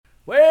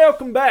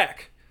Welcome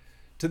back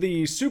to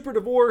the Super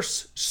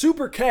Divorce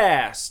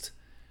Supercast.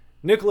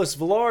 Nicholas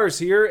Villars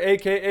here,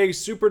 aka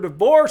Super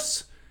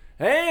Divorce,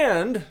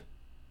 and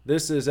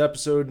this is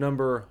episode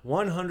number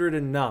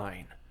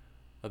 109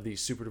 of the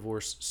Super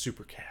Divorce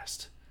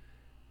Supercast.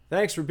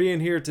 Thanks for being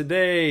here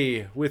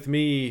today with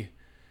me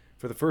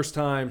for the first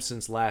time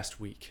since last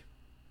week.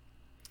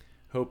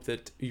 Hope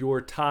that your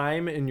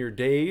time and your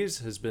days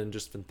has been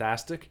just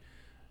fantastic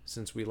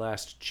since we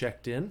last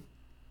checked in.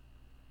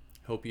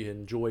 Hope you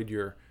enjoyed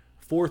your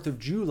 4th of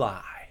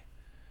July.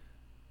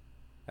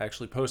 I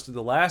actually posted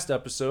the last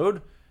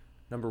episode,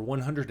 number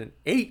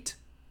 108,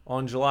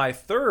 on July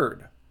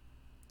 3rd.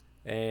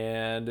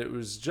 And it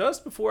was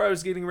just before I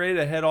was getting ready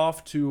to head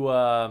off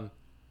to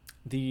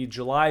the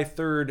July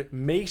 3rd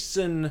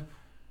Mason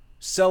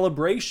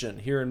celebration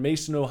here in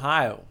Mason,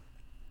 Ohio.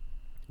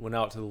 Went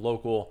out to the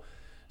local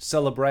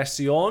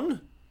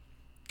celebration.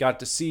 Got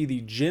to see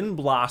the Gin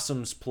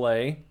Blossoms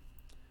play.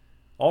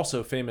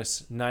 Also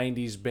famous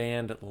 90s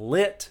band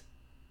Lit.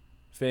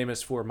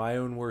 Famous for My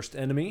Own Worst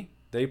Enemy.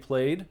 They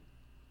played.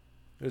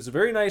 It was a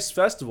very nice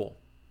festival.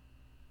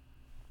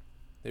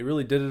 They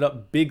really did it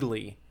up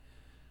bigly.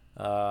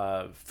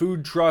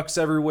 Food trucks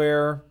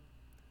everywhere.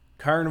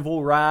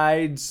 Carnival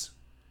rides.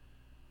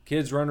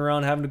 Kids running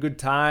around having a good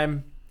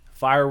time.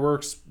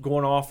 Fireworks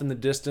going off in the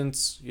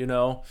distance, you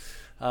know.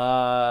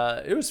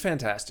 It was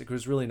fantastic. It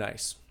was really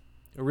nice.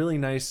 A really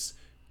nice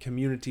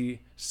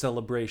community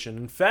celebration.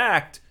 In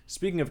fact,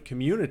 speaking of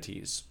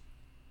communities,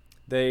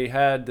 they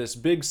had this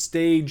big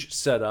stage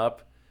set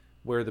up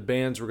where the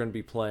bands were going to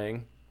be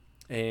playing,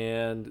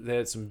 and they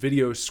had some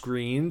video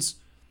screens,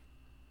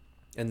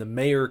 and the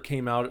mayor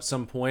came out at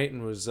some point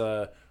and was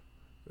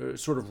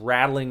sort of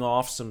rattling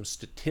off some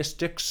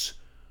statistics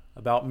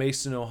about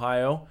Mason,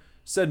 Ohio.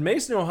 Said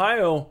Mason,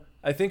 Ohio,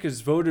 I think,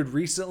 is voted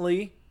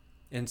recently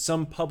in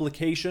some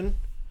publication,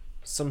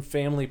 some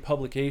family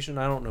publication.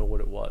 I don't know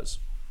what it was.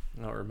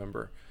 I don't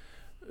remember.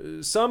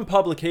 Some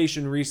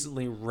publication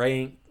recently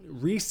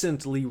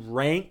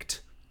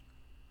ranked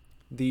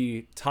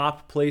the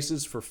top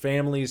places for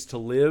families to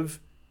live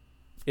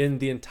in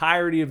the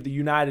entirety of the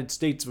United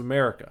States of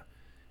America.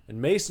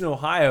 And Mason,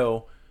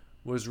 Ohio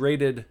was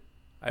rated,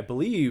 I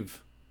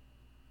believe,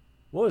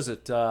 what was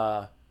it?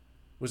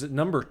 Was it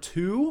number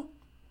 2?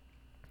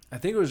 I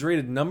think it was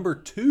rated number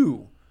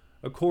 2,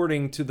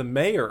 according to the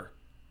mayor.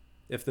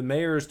 If the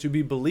mayor is to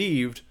be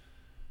believed,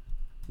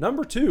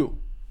 number 2.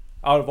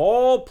 Out of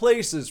all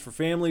places for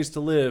families to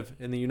live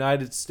in the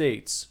United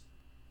States,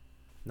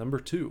 number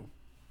 2.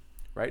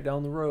 Right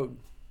down the road.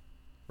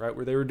 Right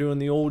where they were doing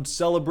the old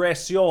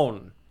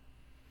celebration.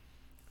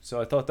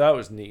 So I thought that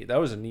was neat. That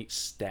was a neat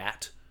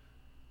stat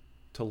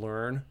to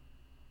learn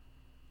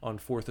on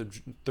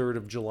 3rd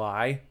of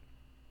July.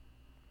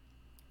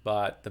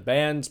 But the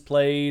bands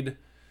played.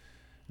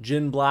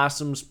 Gin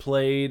Blossoms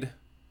played.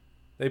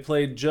 They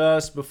played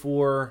just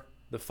before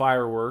the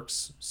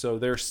fireworks. So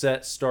their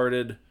set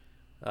started,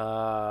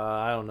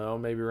 I don't know,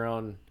 maybe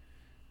around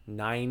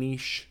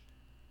 9-ish.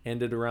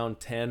 Ended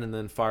around 10, and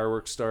then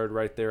fireworks started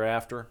right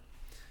thereafter.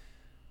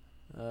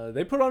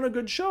 They put on a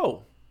good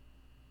show.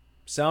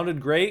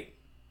 Sounded great.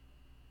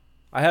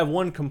 I have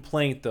one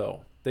complaint,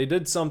 though. They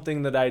did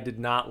something that I did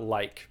not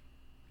like.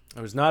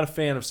 I was not a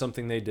fan of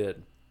something they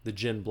did, the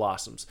Gin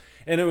Blossoms.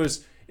 And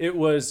it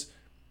was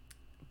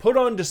put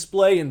on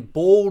display in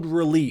bold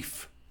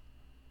relief.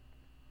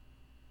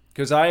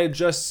 Because I had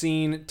just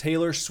seen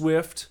Taylor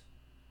Swift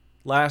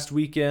last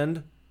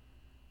weekend.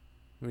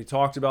 We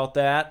talked about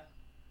that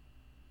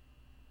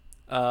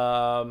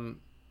on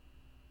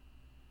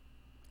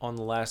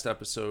the last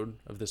episode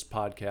of this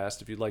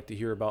podcast. If you'd like to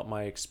hear about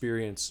my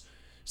experience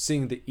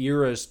seeing the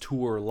Eras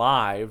tour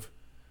live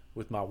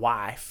with my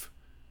wife,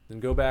 then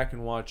go back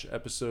and watch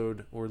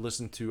episode or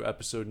listen to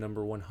episode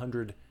number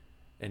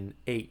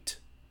 108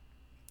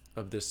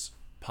 of this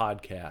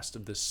podcast,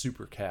 of this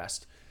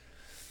supercast.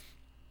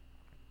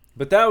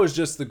 But that was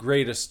just the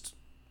greatest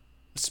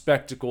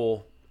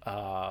spectacle,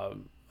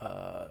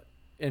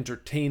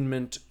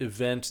 entertainment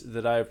event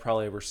that I've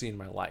probably ever seen in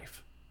my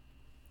life.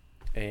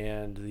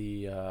 And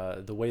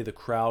the way the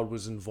crowd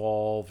was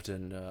involved,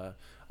 and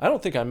I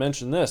don't think I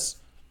mentioned this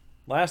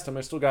last time.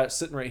 I still got it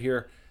sitting right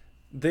here.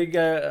 They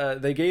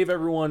gave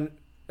everyone,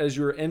 as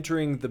you were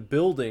entering the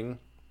building,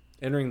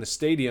 entering the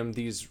stadium,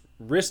 these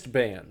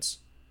wristbands,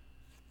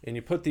 and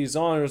you put these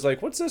on. It was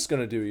like, what's this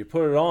gonna do? You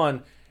put it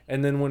on,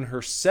 and then when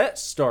her set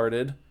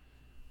started,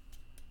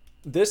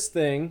 this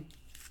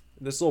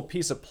little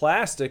piece of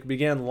plastic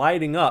began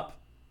lighting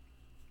up.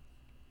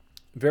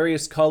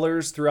 Various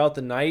colors throughout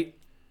the night,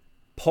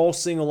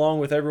 pulsing along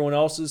with everyone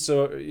else's.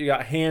 So you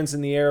got hands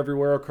in the air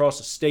everywhere across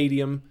the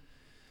stadium.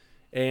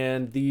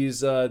 And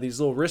these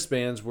little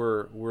wristbands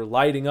were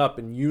lighting up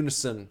in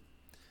unison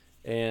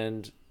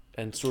and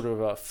sort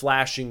of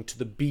flashing to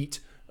the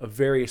beat of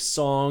various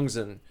songs.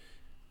 And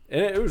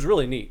it was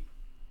really neat.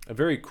 A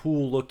very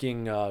cool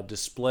looking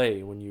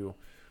display when you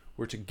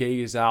were to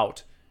gaze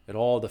out at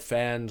all the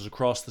fans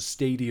across the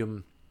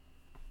stadium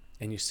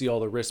and you see all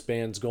the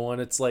wristbands going.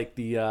 It's like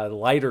the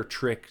lighter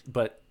trick,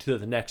 but to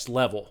the next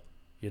level,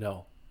 you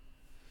know.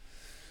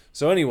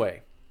 So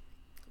anyway,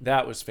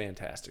 that was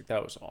fantastic.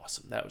 That was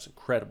awesome. That was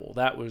incredible.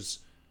 That was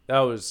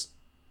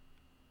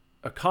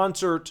a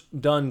concert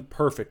done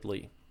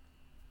perfectly.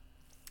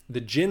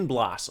 The Gin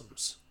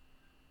Blossoms.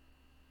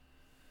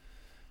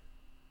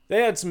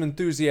 They had some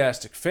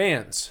enthusiastic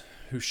fans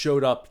who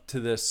showed up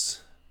to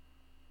this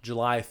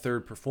July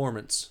 3rd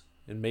performance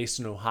in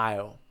Mason,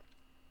 Ohio.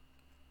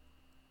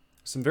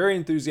 Some very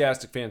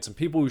enthusiastic fans, some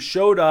people who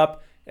showed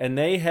up, and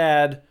they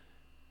had,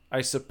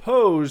 I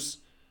suppose,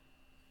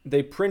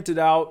 they printed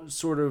out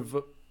sort of,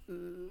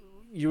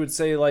 you would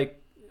say,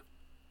 like,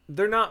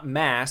 they're not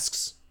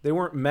masks. They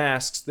weren't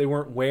masks. They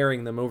weren't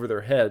wearing them over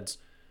their heads,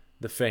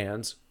 the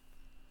fans.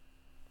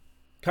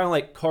 Kind of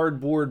like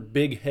cardboard,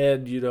 big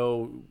head, you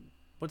know,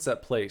 what's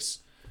that place?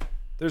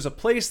 There's a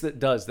place that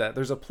does that.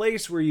 There's a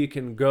place where you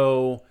can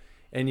go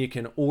and you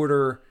can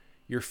order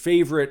your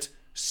favorite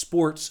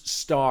sports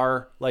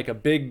star, like a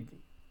big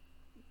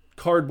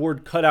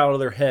cardboard cutout of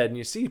their head. And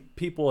you see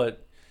people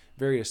at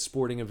various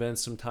sporting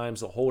events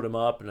sometimes, they'll hold him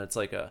up and it's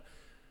like a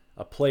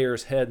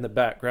player's head in the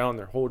background.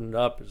 They're holding it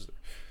up as they're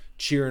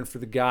cheering for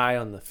the guy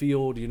on the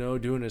field, you know,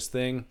 doing his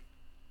thing.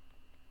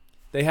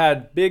 They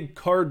had big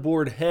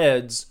cardboard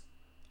heads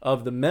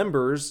of the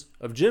members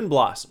of Gin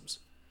Blossoms,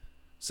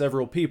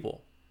 several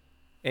people.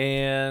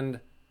 And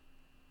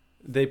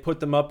they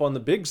put them up on the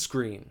big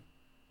screen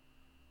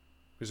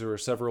because there were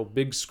several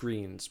big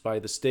screens by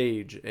the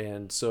stage.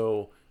 And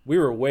so we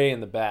were way in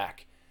the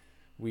back.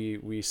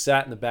 We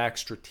sat in the back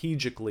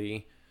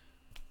strategically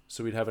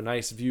so we'd have a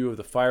nice view of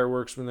the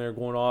fireworks when they were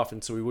going off,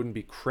 and so we wouldn't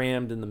be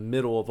crammed in the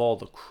middle of all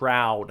the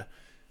crowd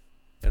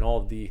and all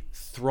of the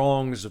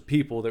throngs of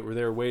people that were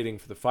there waiting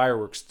for the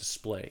fireworks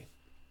display.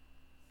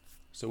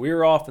 So we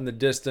were off in the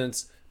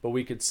distance, but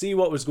we could see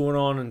what was going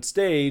on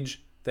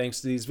stage thanks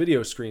to these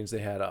video screens they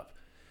had up.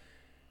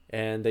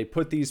 And they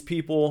put these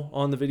people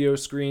on the video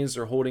screens.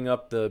 They're holding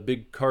up the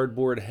big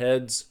cardboard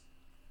heads.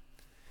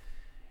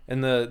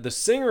 And the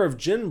singer of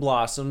Gin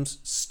Blossoms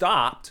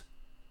stopped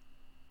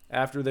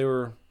after they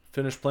were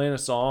finished playing a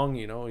song.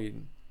 You know, he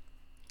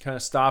kind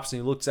of stops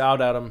and he looks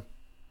out at them.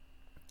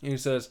 And he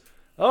says,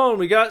 "Oh, and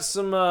we got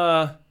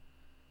some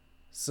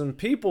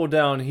people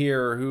down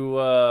here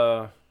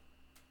who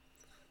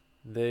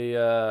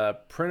they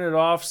printed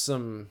off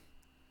some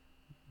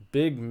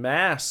big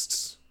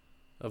masks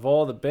of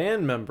all the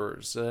band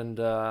members, and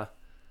I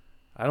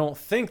don't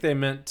think they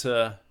meant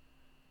to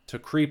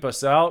creep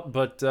us out,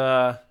 but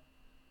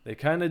they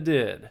kind of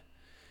did."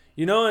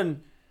 You know,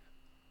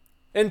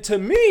 and to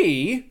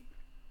me,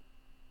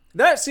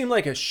 that seemed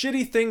like a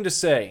shitty thing to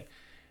say.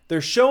 They're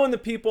showing the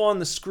people on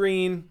the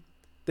screen.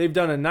 They've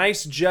done a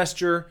nice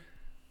gesture.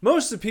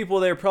 Most of the people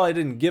there probably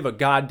didn't give a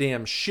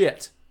goddamn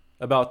shit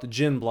about the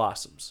Gin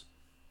Blossoms.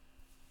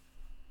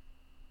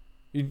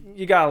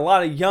 You got a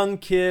lot of young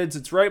kids.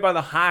 It's right by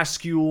the high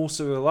school,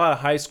 so there are a lot of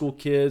high school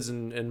kids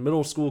and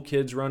middle school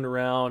kids running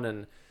around,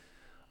 and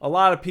a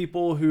lot of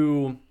people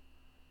who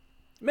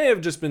may have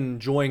just been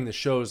enjoying the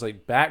show as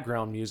like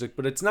background music,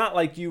 but it's not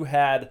like you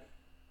had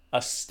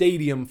a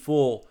stadium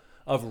full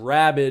of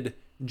rabid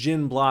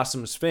Gin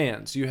Blossoms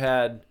fans. You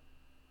had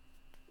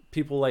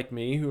people like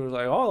me who were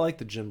like, "Oh, I like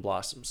the Gin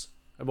Blossoms.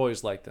 I've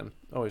always liked them.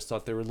 I always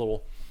thought they were a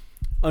little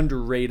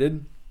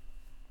underrated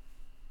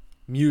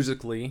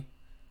musically."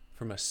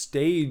 From a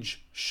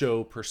stage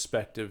show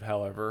perspective,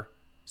 however,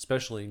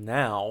 especially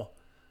now,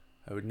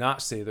 I would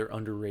not say they're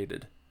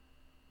underrated.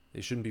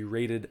 They shouldn't be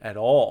rated at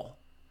all.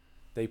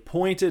 They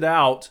pointed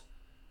out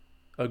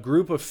a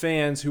group of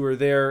fans who were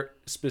there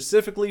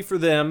specifically for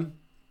them,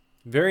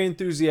 very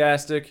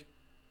enthusiastic,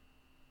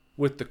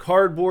 with the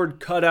cardboard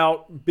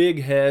cutout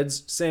big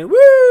heads, saying,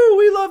 "Woo,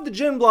 we love the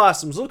Gin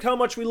Blossoms. Look how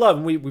much we love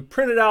them." We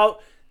printed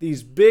out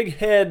these big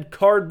head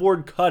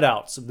cardboard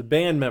cutouts of the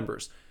band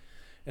members.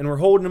 And we're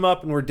holding them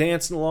up and we're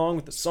dancing along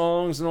with the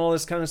songs and all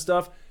this kind of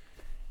stuff.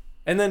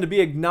 And then to be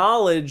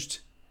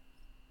acknowledged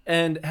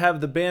and have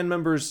the band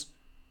members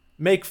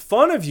make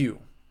fun of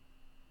you.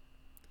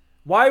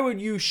 Why would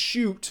you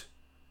shoot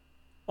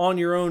on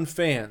your own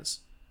fans?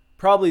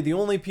 Probably the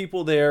only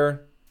people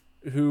there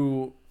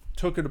who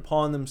took it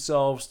upon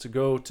themselves to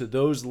go to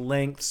those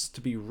lengths to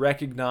be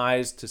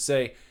recognized, to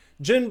say,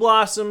 "Gin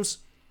Blossoms,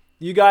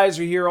 you guys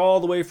are here all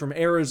the way from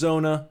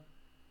Arizona.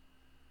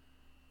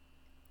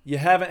 You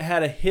haven't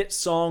had a hit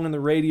song on the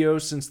radio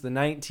since the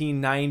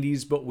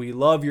 1990s, but we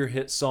love your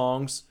hit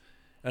songs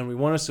and we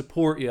want to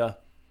support you.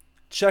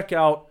 Check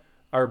out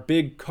our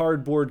big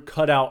cardboard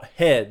cutout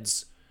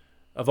heads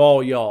of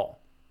all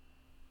y'all."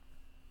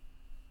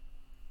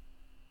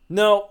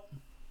 No,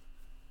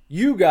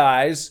 you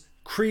guys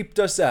creeped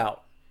us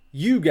out.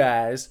 You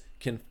guys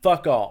can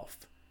fuck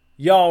off.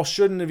 Y'all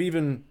shouldn't have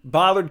even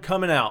bothered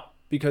coming out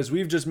because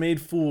we've just made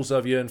fools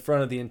of you in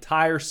front of the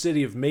entire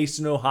city of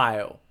Mason,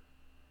 Ohio.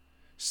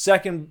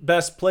 Second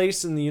best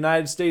place in the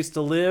United States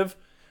to live,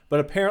 but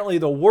apparently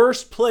the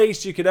worst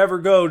place you could ever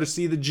go to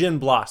see the Gin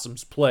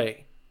Blossoms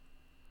play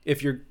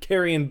if you're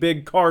carrying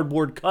big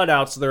cardboard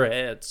cutouts of their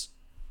heads.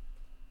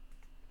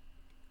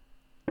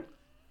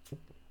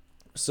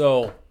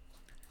 So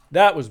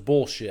that was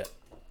bullshit.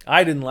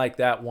 I didn't like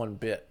that one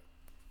bit.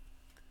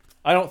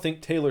 I don't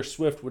think Taylor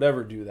Swift would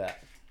ever do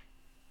that.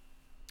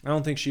 I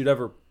don't think she'd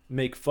ever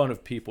make fun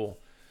of people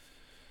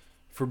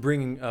for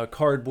bringing a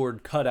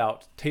cardboard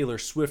cutout Taylor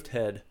Swift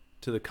head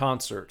to the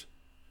concert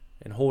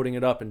and holding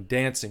it up and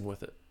dancing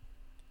with it.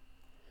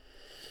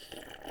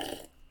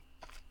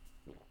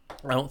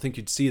 I don't think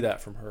you'd see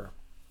that from her.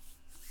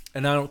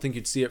 And I don't think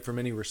you'd see it from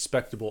any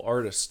respectable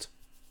artist.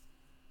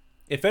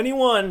 If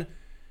anyone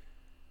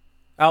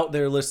out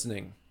there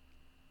listening,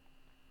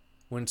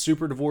 when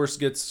Super Divorce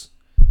gets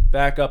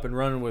back up and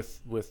running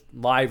with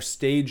live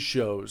stage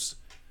shows,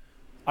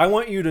 I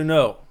want you to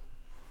know,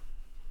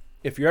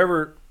 if you're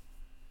ever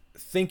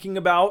thinking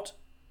about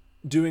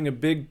doing a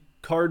big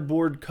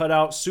cardboard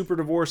cutout Super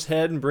Divorce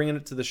head and bringing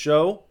it to the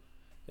show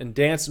and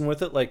dancing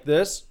with it like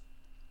this,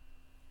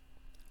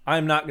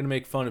 I'm not going to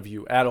make fun of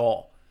you at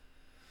all.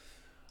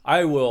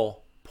 I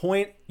will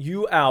point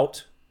you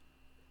out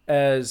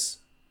as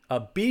a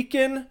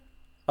beacon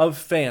of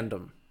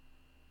fandom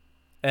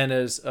and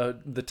as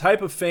the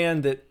type of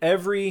fan that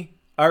every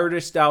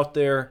artist out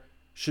there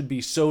should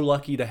be so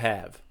lucky to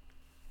have.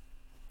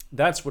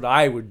 That's what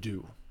I would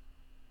do.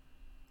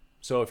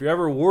 So if you're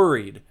ever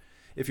worried,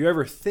 if you're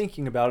ever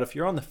thinking about it, if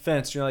you're on the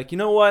fence, you're like, you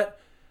know what?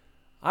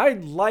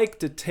 I'd like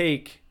to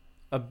take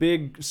a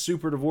big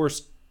Super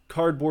Divorce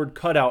cardboard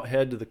cutout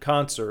head to the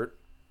concert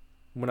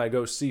when I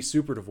go see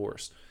Super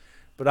Divorce,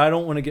 but I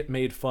don't want to get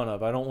made fun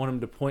of. I don't want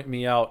him to point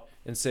me out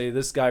and say,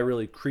 this guy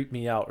really creeped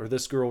me out, or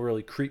this girl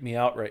really creeped me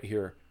out right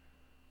here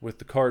with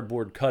the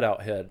cardboard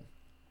cutout head.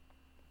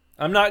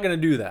 I'm not going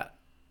to do that.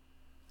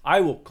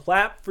 I will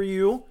clap for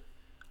you.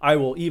 I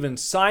will even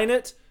sign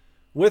it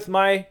with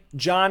my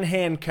John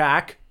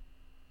Hancock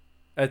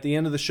at the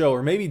end of the show,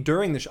 or maybe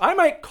during the show. I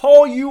might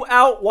call you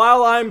out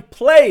while I'm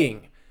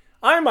playing.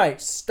 I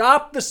might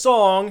stop the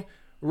song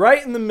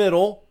right in the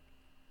middle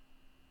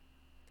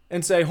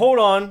and say, hold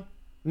on,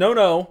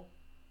 no,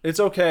 it's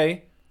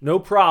okay, no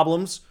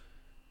problems.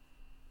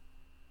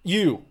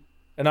 You,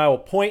 and I will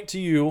point to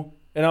you,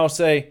 and I'll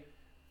say,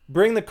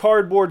 bring the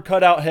cardboard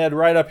cutout head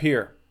right up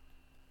here.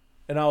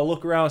 And I'll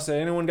look around and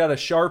say, anyone got a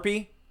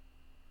Sharpie?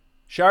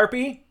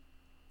 Sharpie?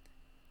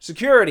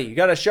 Security, you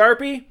got a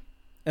Sharpie?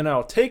 And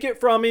I'll take it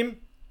from him,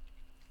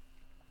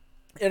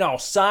 and I'll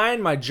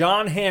sign my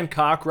John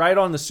Hancock right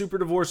on the Super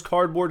Divorce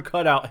cardboard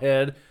cutout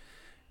head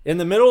in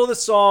the middle of the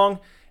song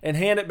and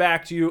hand it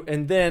back to you,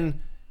 and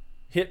then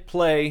hit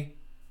play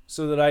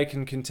so that I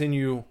can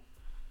continue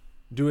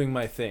doing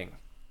my thing.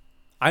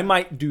 I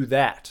might do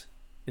that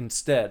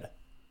instead.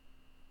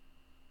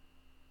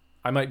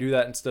 I might do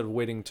that instead of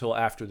waiting until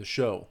after the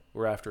show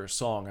or after a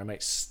song. I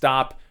might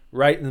stop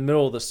right in the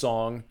middle of the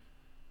song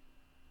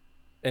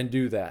and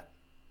do that.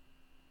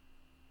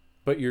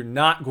 But you're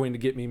not going to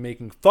get me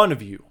making fun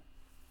of you.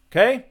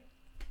 Okay?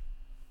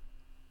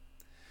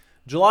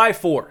 July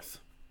 4th.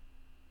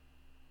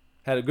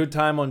 Had a good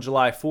time on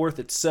July 4th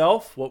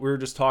itself. What we were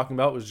just talking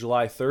about was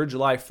July 3rd.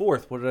 July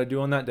 4th, what did I do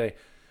on that day?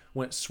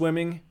 Went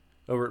swimming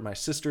over at my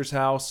sister's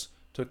house.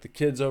 Took the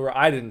kids over.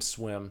 I didn't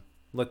swim.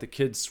 Let the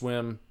kids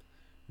swim.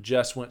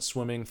 Jess went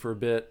swimming for a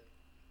bit.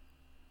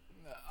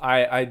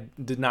 I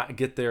did not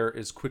get there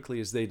as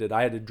quickly as they did.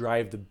 I had to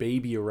drive the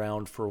baby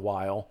around for a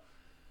while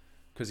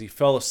because he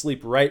fell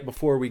asleep right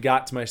before we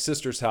got to my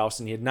sister's house,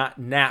 and he had not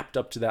napped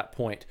up to that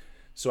point.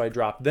 So I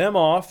dropped them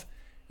off,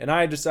 and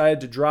I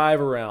decided to drive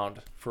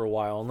around for a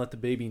while and let the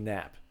baby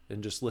nap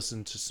and just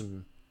listen to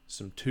some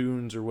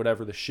tunes or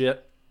whatever the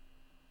shit.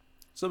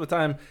 So by the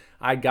time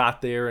I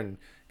got there and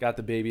got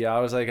the baby out,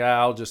 I was like,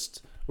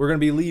 we're going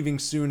to be leaving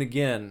soon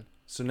again.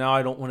 So now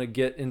I don't want to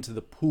get into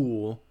the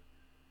pool,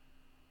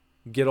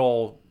 get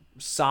all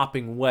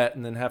sopping wet,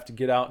 and then have to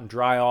get out and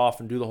dry off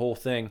and do the whole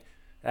thing.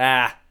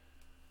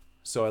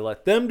 So I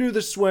let them do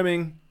the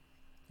swimming,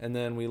 and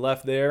then we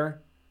left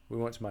there. We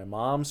went to my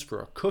mom's for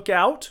a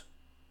cookout.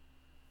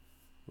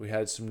 We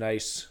had some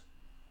nice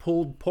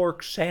pulled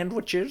pork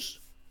sandwiches.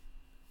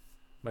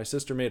 My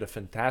sister made a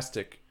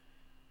fantastic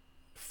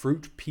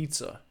fruit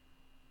pizza.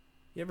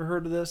 You ever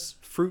heard of this?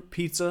 Fruit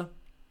pizza?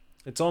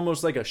 It's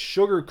almost like a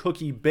sugar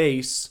cookie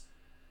base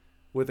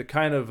with a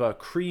kind of a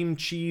cream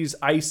cheese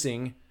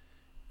icing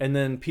and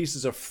then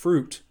pieces of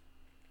fruit.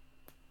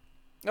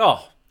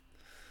 Oh,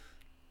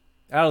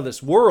 out of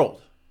this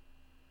world.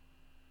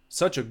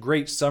 Such a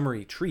great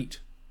summery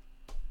treat.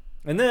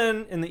 And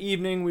then in the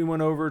evening, we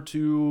went over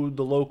to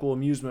the local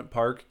amusement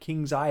park,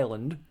 Kings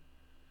Island.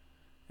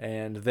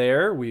 And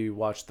there we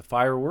watched the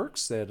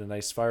fireworks. They had a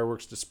nice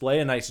fireworks display,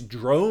 a nice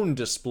drone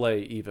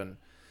display even.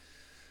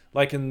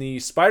 Like in the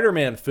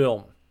Spider-Man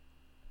film,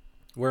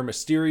 where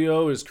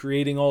Mysterio is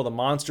creating all the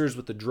monsters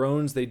with the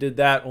drones. They did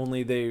that,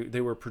 only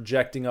they were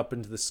projecting up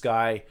into the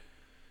sky.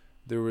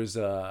 There was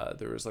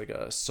like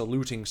a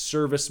saluting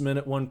serviceman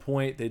at one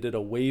point. They did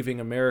a waving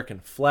American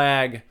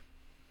flag.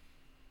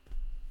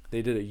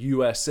 They did a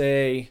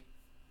USA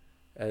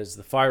as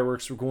the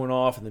fireworks were going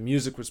off and the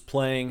music was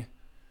playing.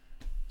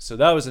 So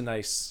that was a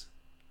nice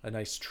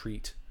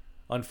treat.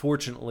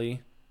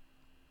 Unfortunately,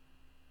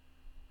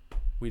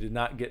 we did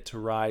not get to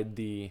ride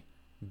the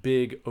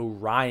big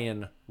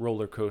Orion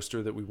roller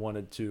coaster that we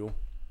wanted to.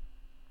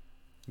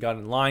 Got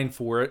in line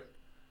for it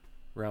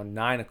around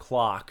 9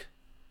 o'clock.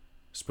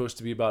 Supposed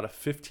to be about a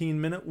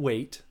 15-minute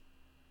wait.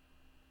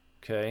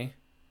 Okay.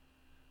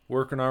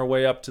 Working our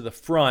way up to the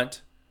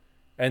front.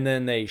 And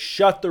then they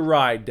shut the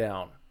ride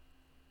down.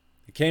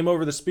 It came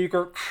over the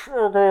speaker.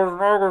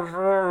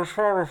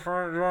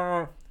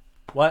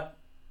 What?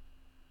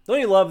 Don't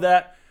you love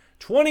that?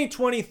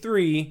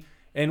 2023,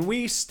 and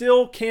we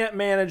still can't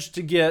manage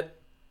to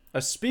get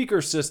a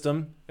speaker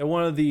system at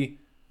one of the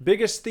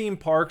biggest theme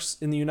parks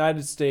in the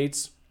United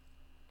States.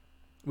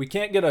 We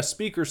can't get a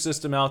speaker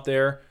system out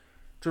there.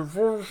 You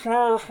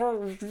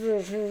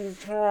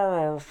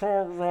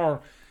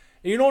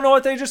don't know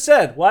what they just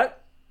said.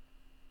 What?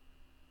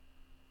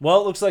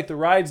 Well, it looks like the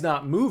ride's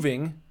not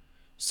moving.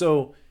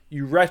 So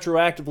you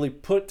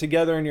retroactively put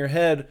together in your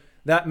head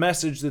that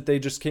message that they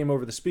just came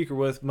over the speaker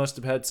with must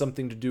have had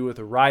something to do with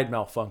a ride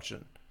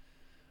malfunction.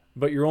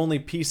 But you're only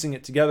piecing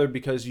it together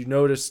because you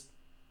noticed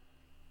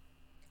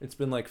it's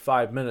been like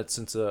 5 minutes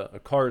since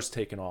a car's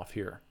taken off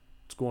here.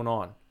 What's going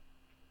on?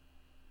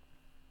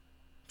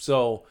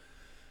 So,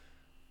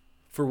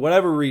 for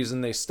whatever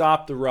reason, they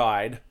stopped the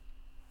ride,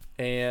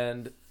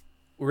 and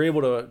we're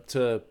able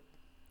to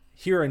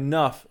hear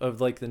enough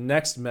of like the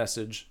next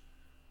message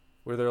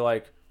where they're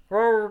like,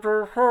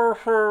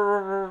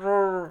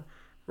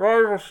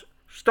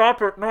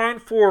 stop at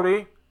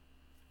 9:40.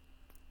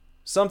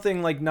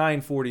 Something like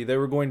 9:40. They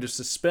were going to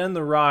suspend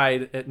the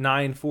ride at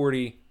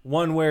 9:40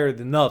 one way or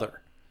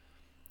another.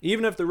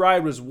 Even if the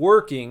ride was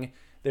working,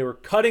 they were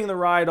cutting the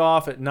ride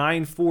off at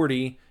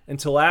 9:40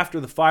 until after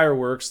the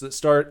fireworks that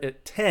start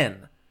at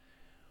 10.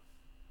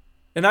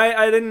 And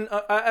I didn't...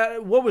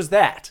 what was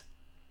that?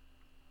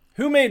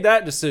 Who made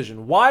that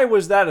decision? Why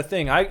was that a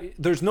thing?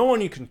 There's no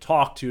one you can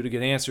talk to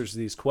get answers to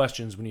these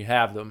questions when you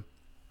have them.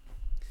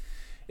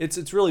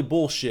 It's really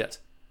bullshit.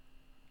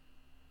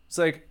 It's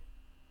like,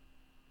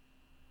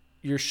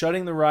 you're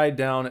shutting the ride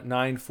down at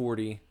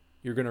 9:40.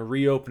 You're going to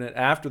reopen it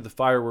after the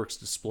fireworks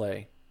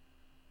display.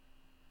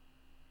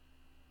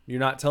 You're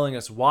not telling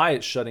us why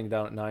it's shutting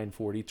down at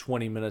 9:40,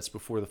 20 minutes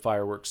before the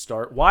fireworks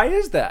start. Why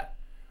is that?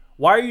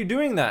 Why are you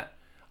doing that?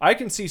 I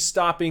can see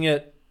stopping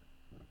it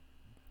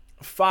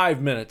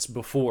 5 minutes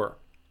before.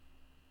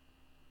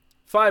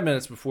 5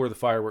 minutes before the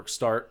fireworks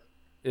start.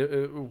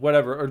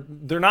 Whatever. Or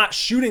they're not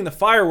shooting the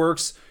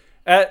fireworks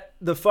at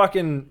the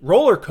fucking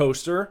roller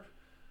coaster.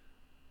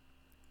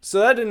 So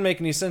that didn't make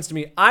any sense to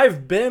me.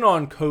 I've been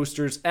on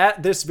coasters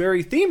at this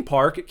very theme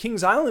park at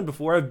Kings Island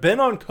before. I've been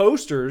on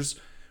coasters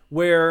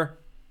where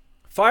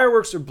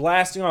fireworks are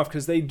blasting off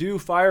because they do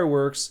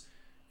fireworks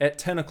at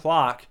 10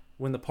 o'clock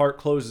when the park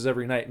closes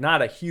every night.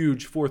 Not a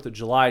huge 4th of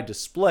July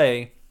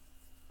display,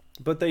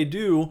 but they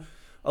do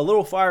a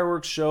little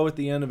fireworks show at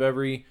the end of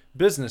every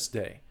business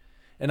day.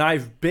 And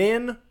I've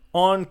been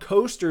on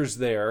coasters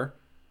there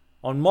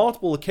on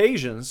multiple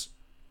occasions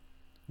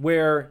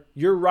where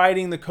you're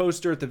riding the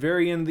coaster at the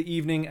very end of the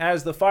evening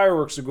as the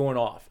fireworks are going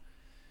off.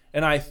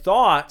 And I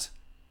thought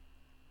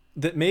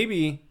that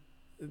maybe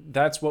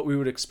that's what we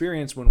would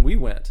experience when we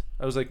went.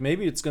 I was like,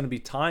 maybe it's going to be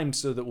timed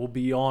so that we'll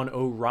be on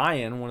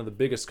Orion, one of the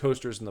biggest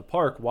coasters in the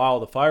park, while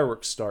the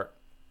fireworks start.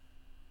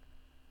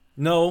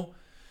 No,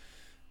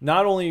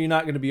 not only are you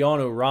not going to be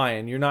on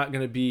Orion, you're not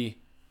going to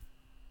be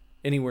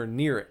anywhere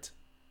near it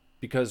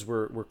because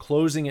we're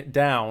closing it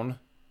down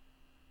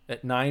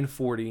at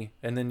 9:40,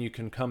 and then you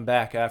can come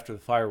back after the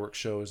fireworks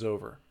show is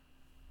over.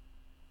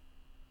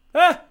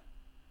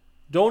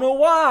 Don't know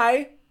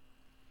why.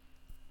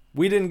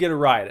 We didn't get to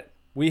ride it.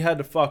 We had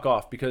to fuck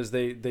off because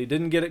they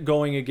didn't get it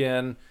going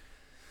again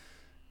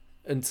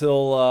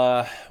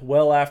until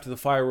well after the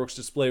fireworks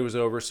display was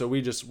over. So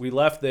we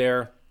left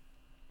there.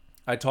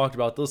 I talked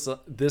about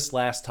this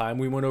last time.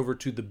 We went over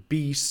to the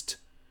Beast,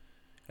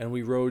 and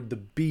we rode the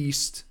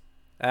Beast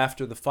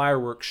after the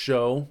fireworks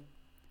show.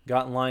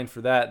 Got in line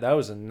for that. That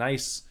was a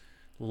nice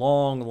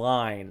long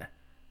line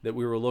that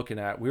we were looking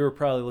at. We were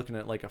probably looking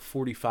at like a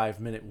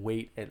 45-minute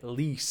wait at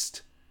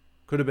least.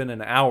 Could have been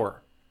an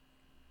hour.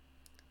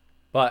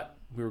 But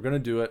we were going to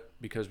do it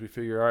because we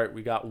figured, all right,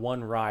 we got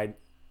one ride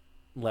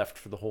left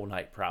for the whole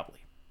night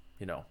probably.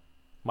 You know,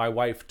 my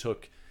wife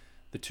took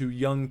the two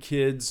young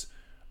kids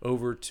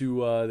over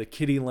to the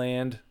kiddie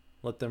land,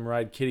 let them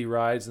ride kiddie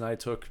rides, and I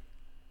took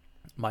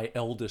my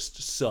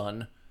eldest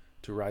son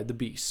to ride the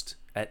Beast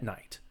at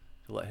night.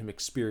 To let him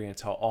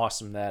experience how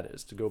awesome that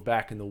is, to go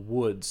back in the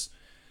woods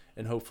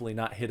and hopefully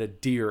not hit a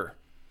deer.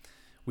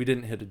 We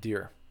didn't hit a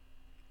deer.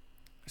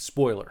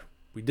 Spoiler,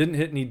 we didn't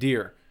hit any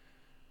deer.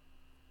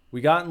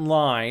 We got in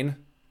line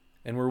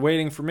and we're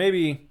waiting for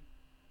maybe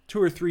 2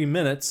 or 3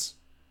 minutes,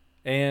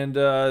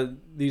 and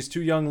these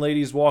two young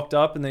ladies walked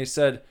up and they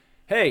said,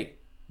 "Hey,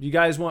 you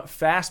guys want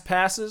fast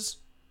passes?"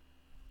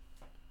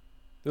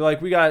 They're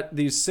like, "We got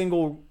these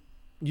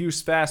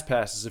single-use fast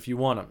passes if you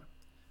want them."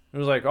 And I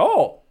was like,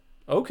 "Oh,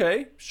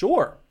 okay,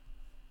 sure."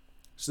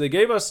 So they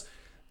gave us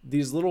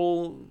these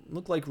little,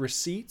 look like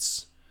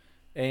receipts,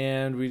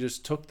 and we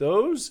just took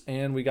those,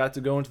 and we got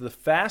to go into the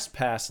fast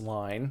pass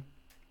line,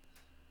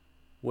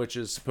 which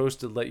is supposed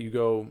to let you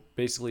go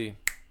basically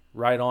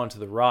right onto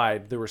the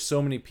ride. There were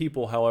so many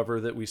people, however,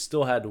 that we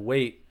still had to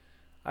wait,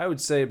 I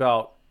would say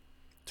about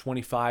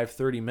 25,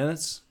 30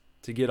 minutes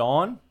to get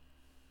on.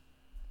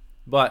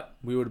 But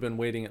we would have been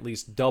waiting at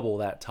least double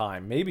that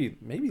time, maybe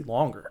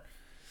longer.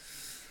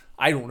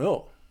 I don't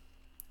know.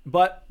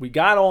 But we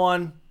got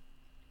on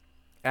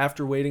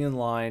after waiting in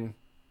line,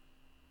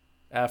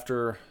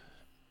 after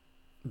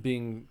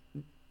being,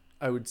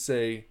 I would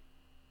say,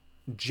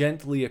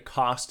 gently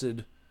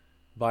accosted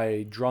by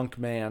a drunk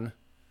man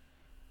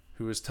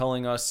who was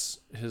telling us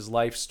his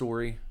life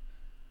story.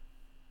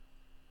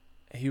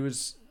 He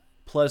was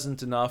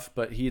pleasant enough,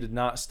 but he did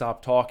not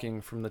stop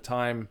talking from the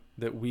time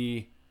that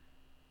we,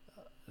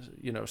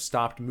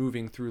 stopped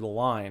moving through the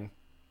line.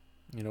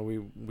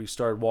 We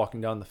started walking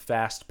down the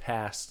fast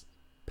pass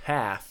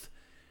path,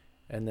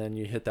 and then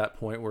you hit that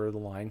point where the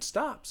line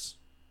stops,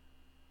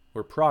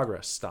 where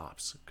progress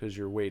stops, because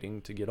you're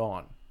waiting to get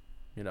on.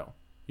 You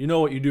know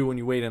what you do when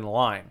you wait in a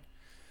line.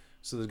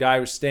 So the guy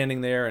was standing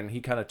there, and he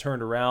kind of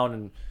turned around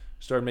and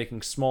started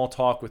making small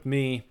talk with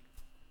me,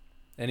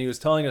 and he was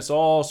telling us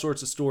all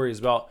sorts of stories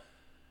about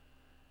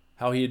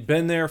how he had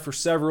been there for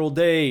several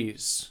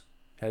days,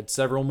 had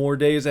several more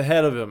days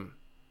ahead of him.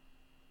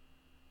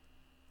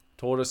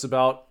 Told us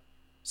about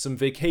some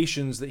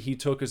vacations that he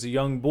took as a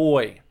young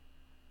boy.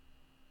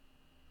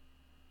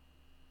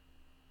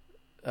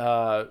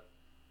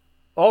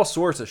 All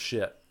sorts of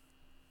shit.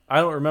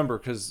 I don't remember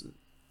because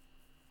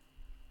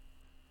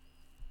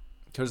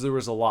there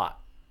was a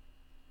lot.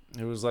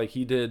 It was like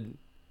he did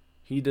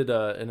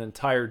an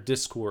entire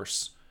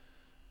discourse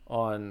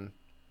on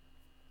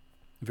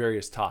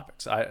various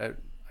topics. I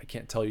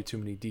can't tell you too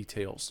many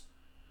details.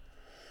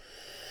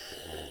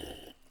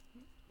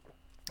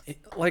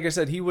 Like I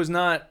said, he was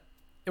not.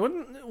 It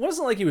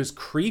wasn't like he was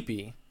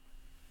creepy.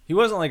 He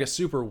wasn't like a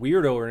super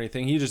weirdo or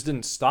anything. He just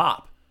didn't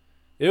stop.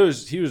 He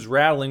was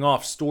rattling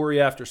off story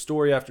after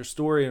story after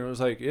story, and it was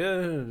like,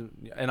 yeah.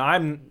 And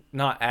I'm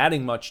not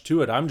adding much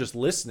to it. I'm just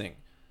listening.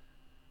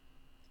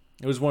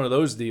 It was one of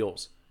those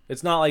deals.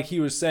 It's not like he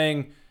was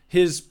saying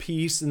his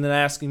piece and then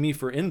asking me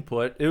for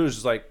input. It was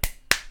just like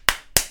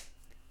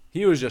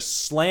he was just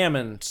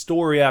slamming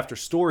story after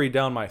story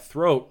down my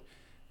throat.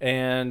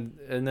 And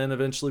then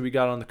eventually we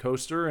got on the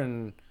coaster,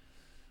 and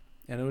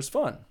it was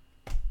fun.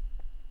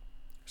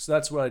 So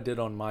that's what I did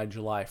on my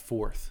July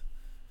 4th.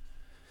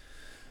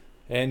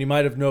 And you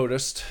might have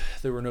noticed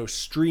there were no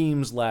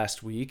streams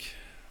last week.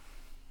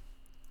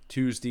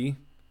 Tuesday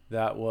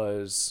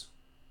was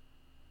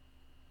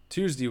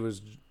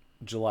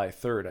July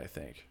 3rd, I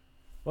think.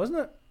 Wasn't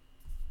it?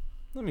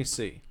 Let me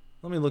see.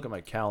 Let me look at my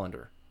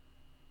calendar.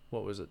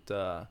 What was it?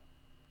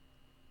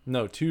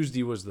 No,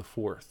 Tuesday was the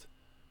 4th.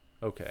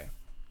 Okay.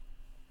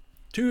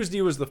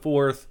 Tuesday was the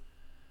 4th,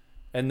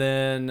 and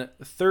then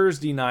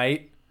Thursday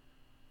night,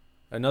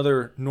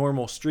 another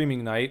normal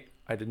streaming night.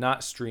 I did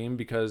not stream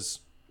because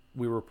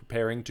we were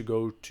preparing to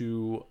go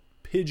to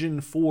Pigeon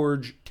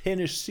Forge,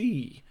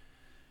 Tennessee.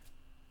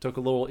 Took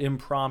a little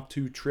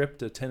impromptu trip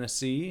to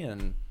Tennessee,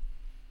 and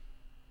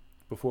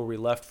before we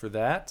left for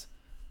that,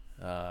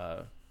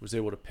 was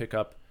able to pick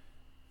up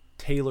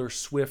Taylor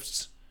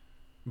Swift's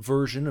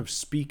version of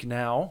Speak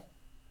Now.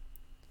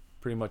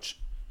 Pretty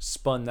much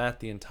spun that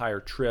the entire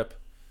trip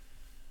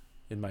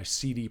in my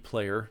CD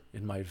player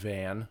in my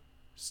van.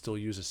 Still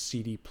use a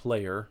CD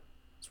player.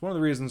 It's one of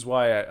the reasons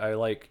why I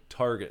like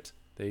Target.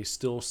 They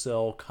still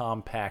sell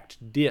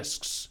compact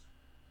discs,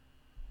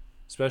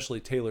 especially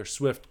Taylor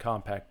Swift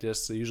compact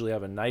discs. They usually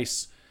have a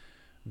nice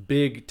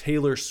big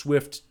Taylor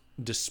Swift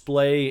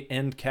display,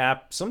 end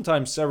cap,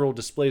 sometimes several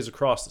displays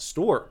across the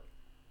store.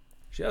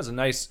 She has a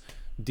nice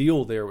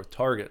deal there with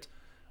Target.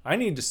 I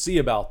need to see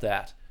about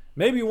that.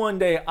 Maybe one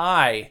day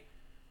I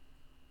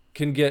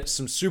can get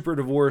some Super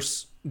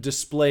Divorce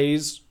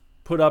displays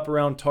put up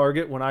around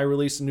Target when I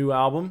release a new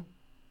album.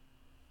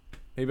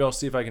 Maybe I'll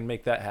see if I can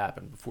make that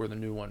happen before the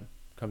new one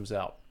comes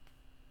out.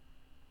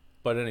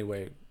 But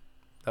anyway,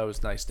 that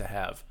was nice to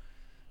have.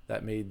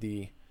 That made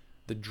the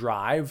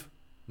drive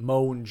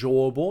more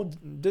enjoyable.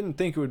 Didn't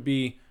think it would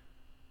be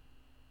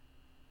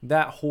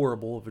that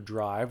horrible of a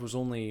drive. It was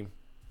only,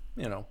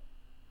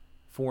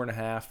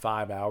 4.5,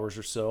 5 hours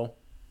or so.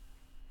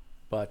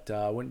 But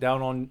went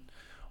down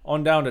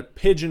down to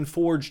Pigeon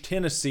Forge,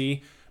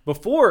 Tennessee.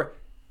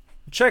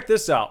 Check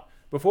this out.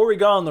 Before we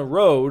got on the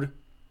road,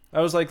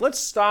 I was like, let's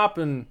stop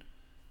and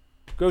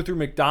go through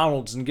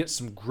McDonald's and get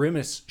some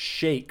Grimace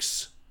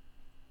shakes.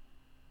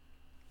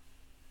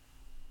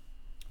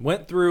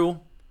 Went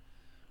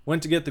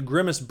to get the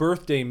Grimace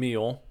birthday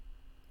meal.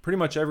 Pretty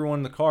much everyone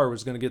in the car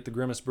was going to get the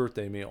Grimace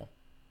birthday meal.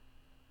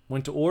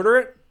 Went to order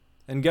it,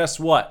 and guess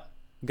what?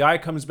 Guy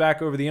comes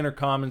back over the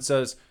intercom and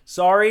says,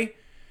 sorry,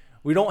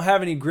 we don't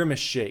have any Grimace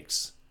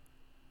shakes.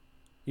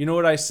 You know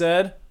what I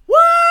said?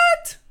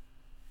 What?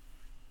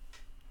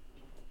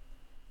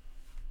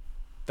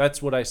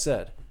 That's what I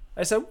said.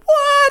 I said,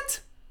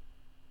 what?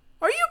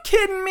 Are you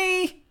kidding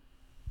me?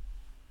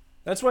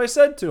 That's what I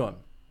said to him.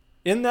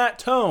 In that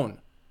tone.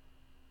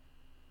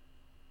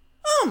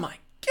 Oh my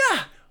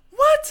God.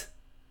 What?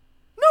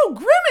 No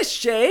Grimace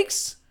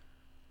shakes?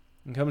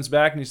 And comes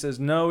back and he says,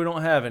 no, we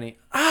don't have any.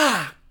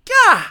 Ah,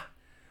 God.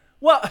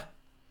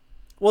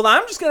 Well,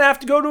 I'm just going to have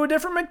to go to a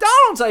different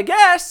McDonald's, I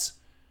guess.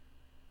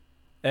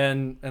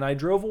 And I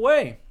drove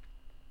away.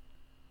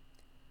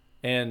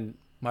 And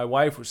my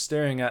wife was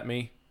staring at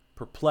me,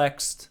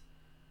 perplexed,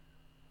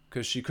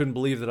 because she couldn't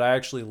believe that I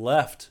actually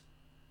left.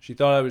 She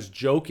thought I was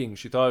joking.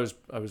 She thought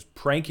I was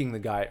pranking the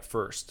guy at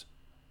first.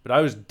 But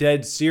I was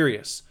dead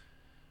serious.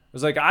 I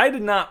was like, I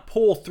did not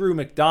pull through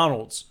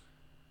McDonald's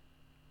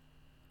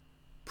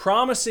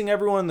promising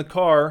everyone in the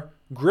car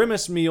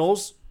Grimace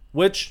meals,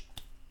 which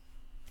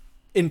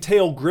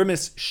entail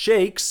Grimace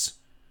shakes.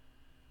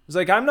 It's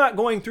like, I'm not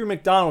going through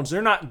McDonald's.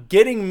 They're not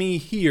getting me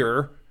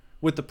here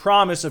with the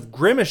promise of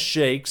Grimace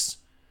shakes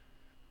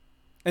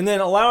and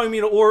then allowing me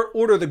to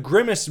order the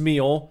Grimace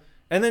meal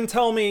and then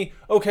tell me,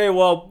 okay,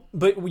 well,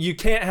 but you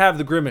can't have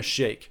the Grimace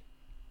shake.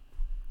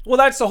 Well,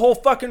 that's the whole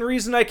fucking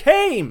reason I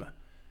came.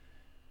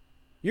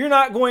 You're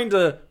not going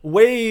to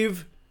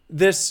wave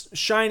this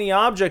shiny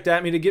object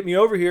at me to get me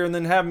over here and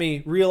then have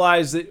me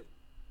realize that,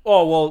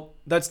 oh, well,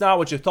 that's not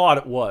what you thought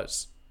it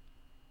was.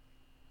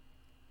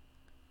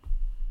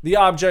 The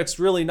object's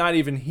really not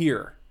even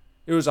here.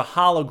 It was a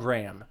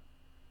hologram.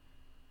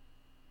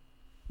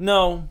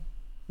 No,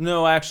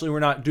 actually, we're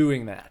not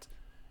doing that.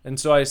 And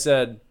so I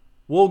said,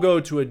 we'll go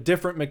to a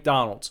different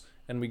McDonald's.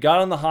 And we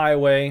got on the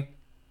highway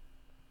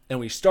and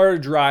we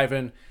started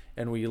driving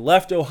and we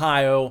left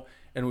Ohio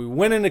and we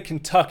went into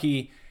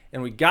Kentucky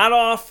and we got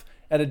off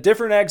at a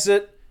different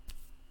exit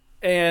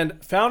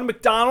and found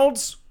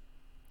McDonald's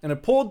and I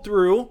pulled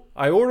through.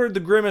 I ordered the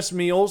Grimace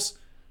meals.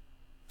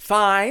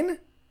 Fine.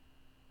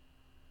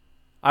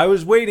 I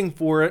was waiting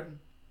for it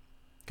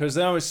because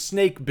then I was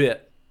snake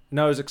bit. And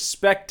I was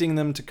expecting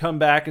them to come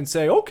back and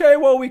say, okay,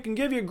 well, we can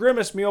give you a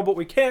Grimace meal, but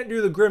we can't do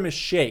the Grimace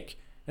shake.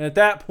 And at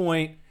that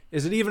point,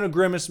 is it even a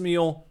Grimace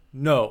meal?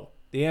 No.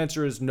 The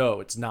answer is no,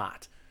 it's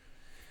not.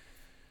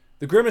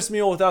 The Grimace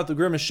meal without the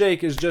Grimace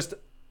shake is just,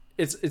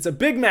 it's a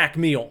Big Mac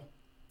meal.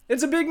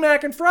 It's a Big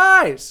Mac and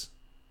fries.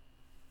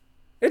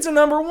 It's a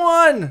number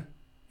one.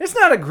 It's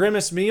not a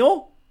Grimace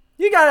meal.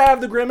 You gotta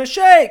have the Grimace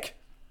shake.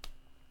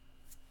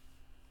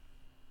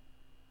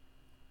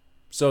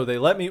 So they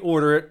let me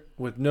order it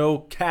with no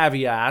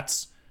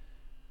caveats.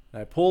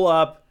 I pull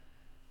up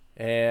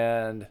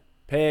and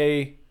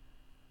pay,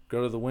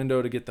 go to the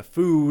window to get the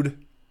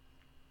food.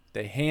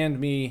 They hand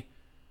me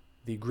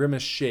the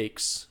Grimace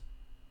shakes.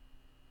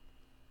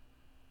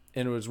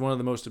 And it was one of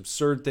the most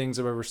absurd things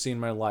I've ever seen in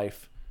my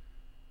life.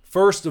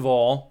 First of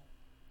all,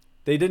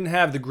 they didn't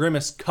have the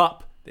Grimace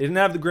cup. They didn't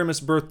have the Grimace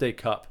birthday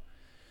cup.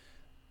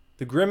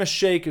 The Grimace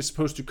shake is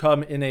supposed to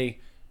come in a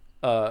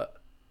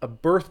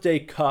birthday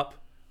cup,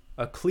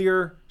 a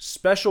clear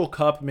special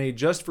cup made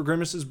just for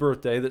Grimace's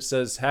birthday that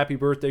says Happy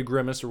Birthday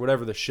Grimace or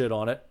whatever the shit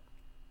on it,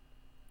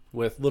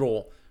 with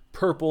little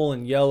purple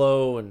and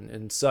yellow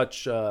and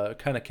such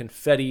kind of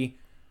confetti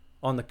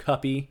on the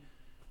cuppy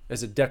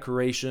as a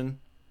decoration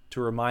to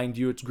remind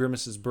you it's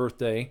Grimace's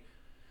birthday.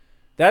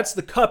 That's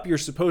the cup you're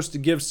supposed to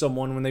give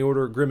someone when they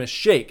order a Grimace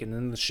shake, and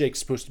then the shake's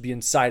supposed to be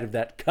inside of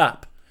that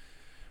cup.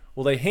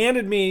 Well, they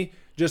handed me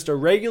just a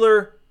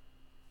regular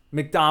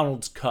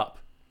McDonald's cup.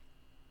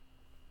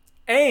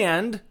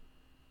 And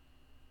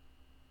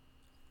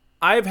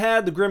I've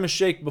had the Grimace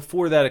shake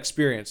before that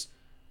experience.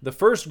 The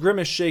first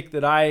Grimace shake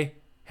that I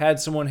had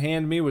someone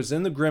hand me was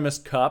in the Grimace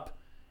cup,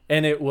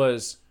 and it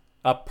was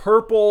a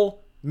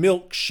purple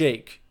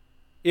milkshake.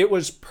 It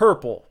was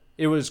purple.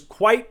 It was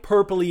quite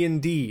purpley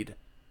indeed.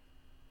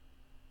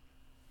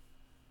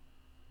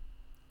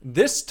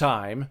 This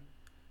time,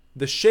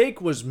 the shake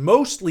was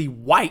mostly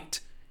white.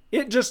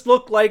 It just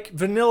looked like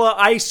vanilla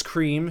ice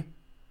cream,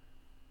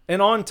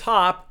 and on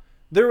top,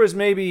 there was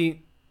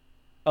maybe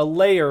a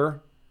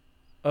layer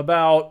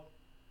about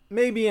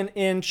maybe an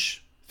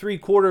inch,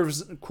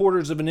 quarters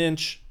of an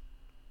inch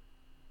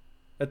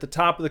at the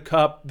top of the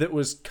cup that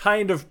was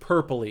kind of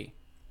purpley.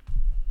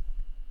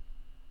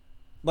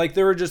 Like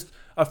there were just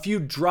a few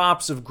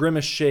drops of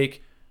Grimace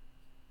shake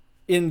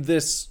in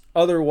this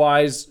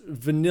otherwise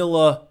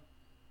vanilla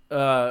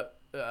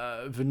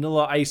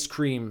ice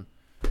cream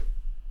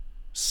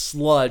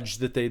sludge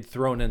that they'd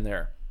thrown in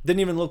there. Didn't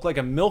even look like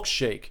a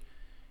milkshake.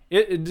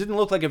 It didn't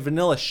look like a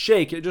vanilla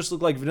shake. It just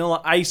looked like vanilla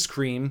ice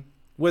cream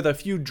with a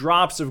few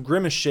drops of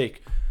Grimace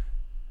shake.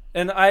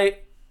 And I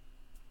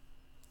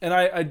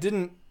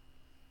didn't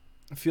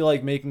feel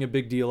like making a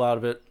big deal out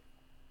of it.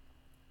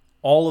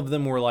 All of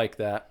them were like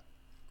that.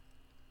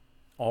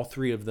 All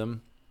three of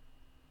them.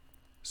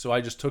 So I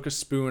just took a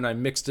spoon, I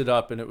mixed it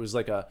up, and it was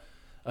like a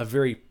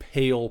very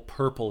pale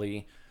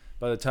purpley.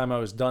 By the time I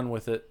was done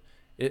with it,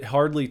 it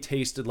hardly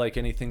tasted like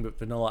anything but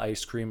vanilla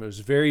ice cream. It was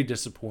very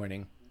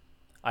disappointing.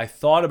 I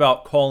thought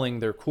about calling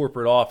their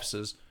corporate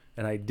offices,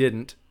 and I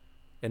didn't.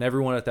 And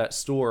everyone at that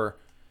store,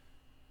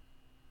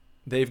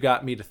 they've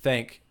got me to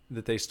thank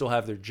that they still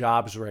have their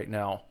jobs right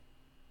now.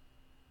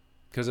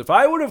 Because if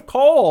I would have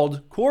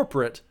called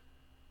corporate,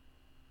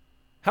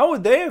 how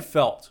would they have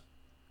felt?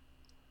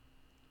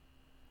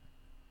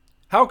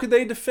 How could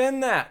they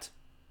defend that?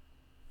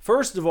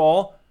 First of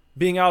all,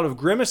 being out of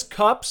Grimace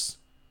cups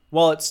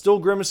while it's still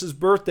Grimace's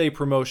birthday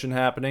promotion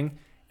happening,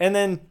 and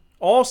then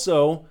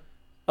also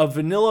a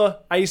vanilla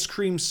ice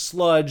cream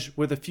sludge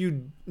with a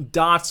few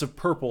dots of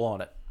purple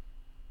on it.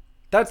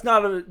 That's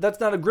not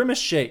a Grimace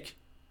shake.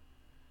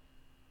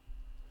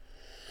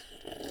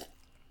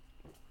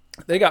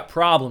 They got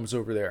problems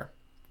over there.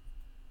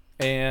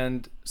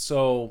 And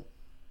so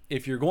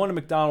if you're going to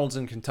McDonald's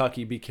in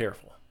Kentucky, be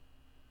careful.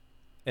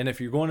 And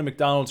if you're going to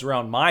McDonald's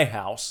around my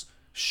house,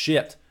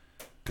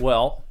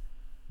 well,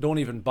 don't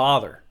even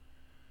bother.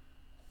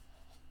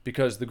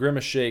 Because the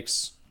Grimace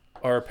shakes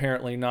are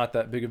apparently not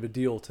that big of a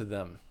deal to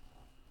them.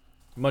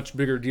 Much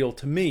bigger deal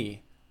to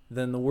me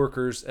than the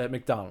workers at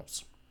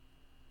McDonald's.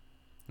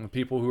 And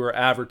people who are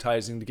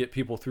advertising to get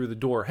people through the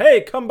door. Hey,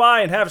 come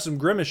by and have some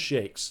Grimace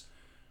shakes.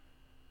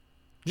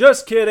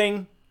 Just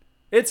kidding.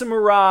 It's a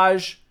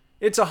mirage.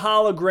 It's a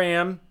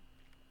hologram.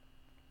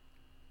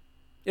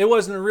 It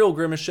wasn't a real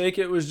Grimace shake.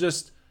 It was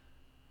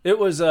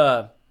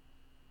a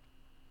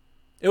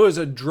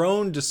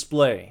drone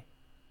display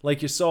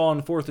like you saw on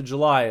the 4th of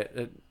July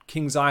at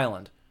Kings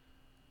Island.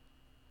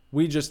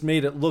 We just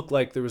made it look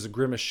like there was a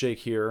Grimace shake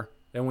here,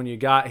 and when you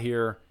got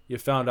here, you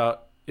found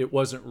out it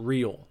wasn't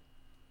real.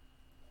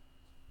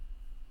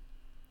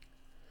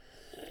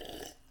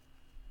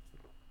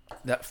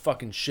 That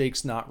fucking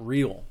shake's not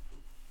real.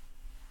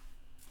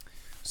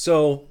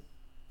 So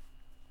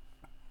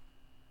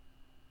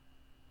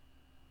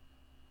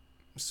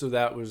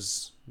that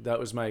was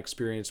my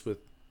experience with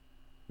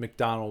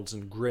McDonald's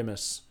and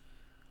Grimace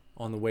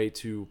on the way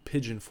to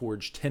Pigeon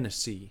Forge,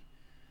 Tennessee.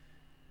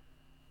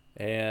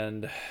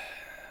 And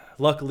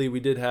luckily we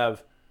did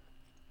have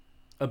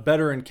a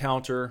better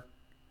encounter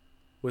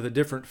with a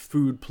different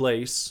food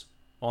place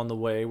on the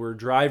way. We're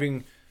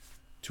driving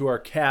to our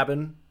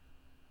cabin,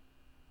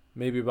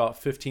 maybe about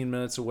 15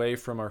 minutes away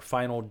from our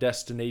final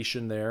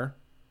destination there,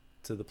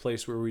 to the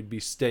place where we'd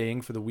be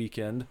staying for the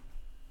weekend.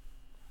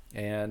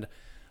 And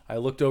I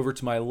looked over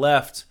to my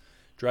left,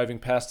 driving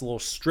past a little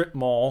strip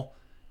mall,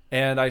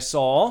 and I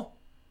saw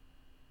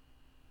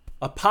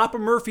a Papa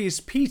Murphy's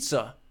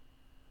Pizza,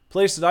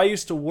 place that I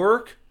used to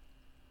work.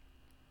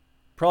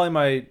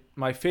 Probably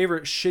my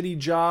favorite shitty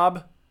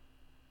job.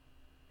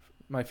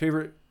 My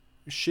favorite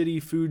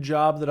shitty food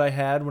job that I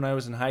had when I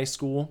was in high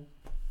school.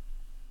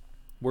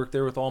 Worked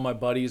there with all my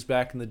buddies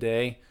back in the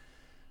day.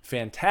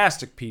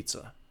 Fantastic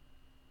pizza.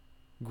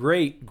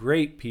 Great,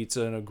 great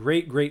pizza, and a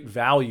great, great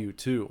value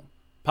too.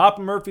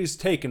 Papa Murphy's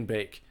Take and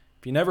Bake.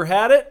 If you never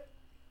had it,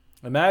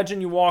 imagine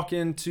you walk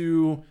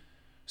into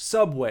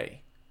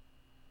Subway.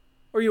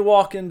 Or you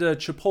walk into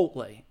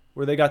Chipotle,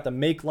 where they got the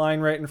make line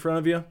right in front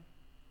of you.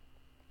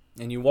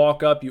 And you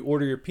walk up, you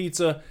order your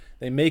pizza,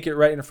 they make it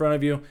right in front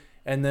of you,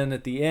 and then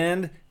at the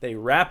end, they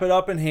wrap it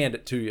up and hand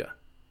it to you.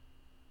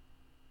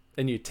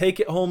 And you take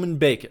it home and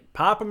bake it.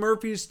 Papa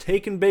Murphy's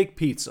Take and Bake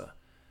Pizza.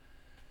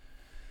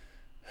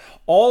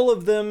 All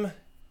of them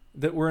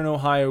that were in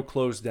Ohio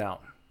closed down.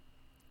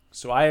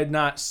 So I had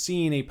not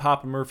seen a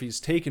Papa Murphy's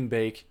Take and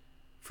Bake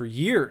for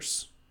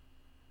years.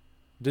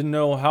 Didn't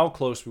know how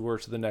close we were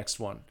to the next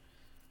one.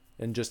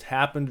 And just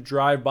happened to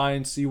drive by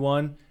and see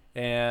one,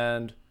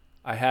 and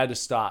I had to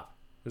stop.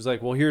 It was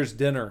like, well, here's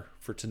dinner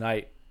for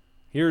tonight.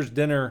 Here's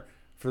dinner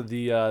for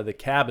the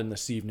cabin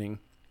this evening.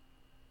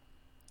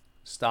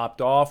 Stopped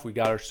off. We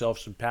got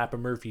ourselves some Papa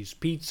Murphy's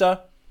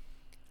pizza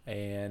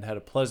and had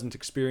a pleasant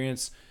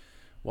experience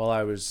while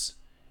I was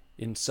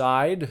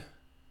inside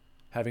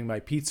having my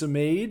pizza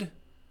made.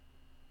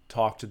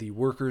 Talked to the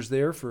workers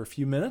there for a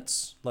few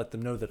minutes. Let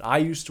them know that I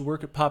used to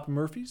work at Papa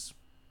Murphy's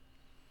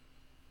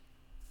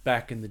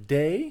back in the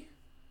day.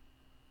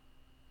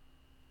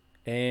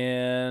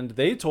 And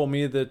they told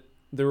me that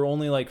there were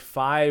only like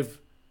 5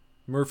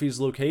 Murphy's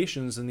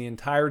locations in the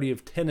entirety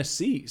of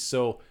Tennessee.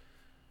 So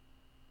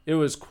it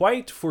was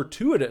quite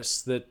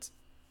fortuitous that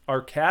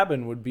our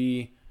cabin would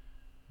be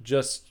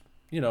just,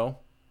 or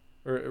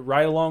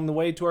right along the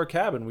way to our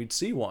cabin, we'd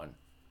see one.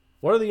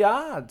 What are the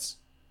odds?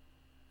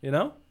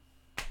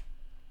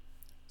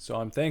 So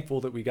I'm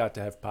thankful that we got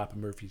to have Papa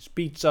Murphy's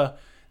pizza.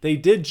 They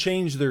did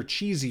change their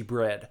cheesy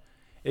bread.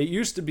 It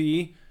used to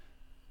be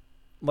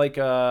like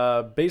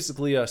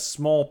basically a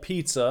small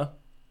pizza.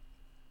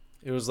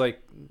 It was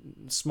like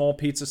small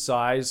pizza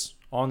size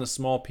on the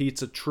small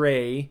pizza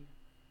tray.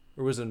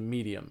 Or was it a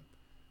medium?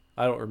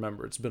 I don't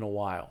remember. It's been a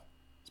while.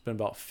 It's been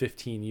about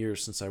 15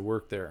 years since I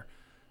worked there.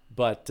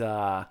 But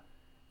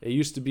it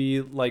used to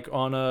be like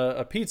on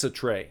a pizza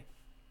tray.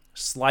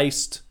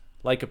 Sliced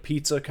like a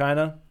pizza, kind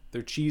of.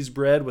 Their cheese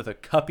bread with a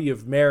cuppy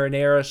of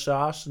marinara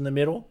sauce in the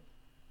middle.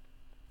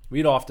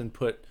 We'd often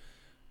put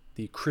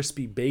the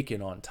crispy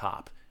bacon on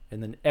top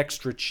and then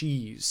extra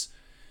cheese.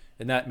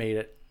 And that made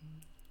it,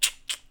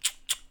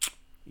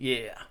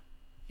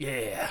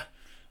 yeah,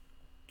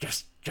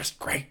 just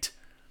great.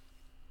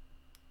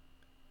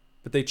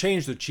 But they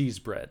changed the cheese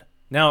bread.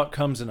 Now it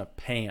comes in a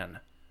pan,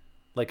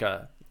 like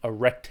a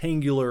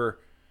rectangular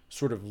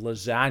sort of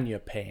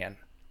lasagna pan.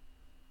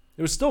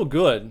 It was still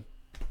good,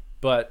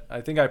 but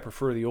I think I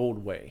prefer the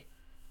old way.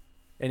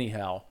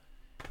 Anyhow,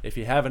 if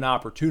you have an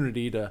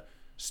opportunity to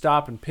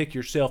stop and pick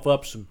yourself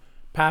up some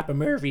Papa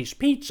Murphy's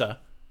pizza,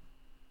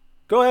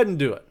 go ahead and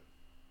do it,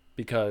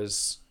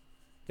 because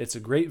it's a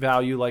great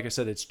value. Like I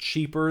said, it's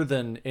cheaper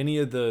than any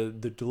of the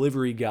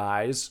delivery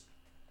guys,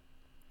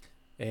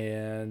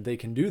 and they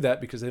can do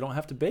that because they don't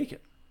have to bake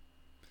it.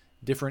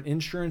 Different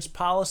insurance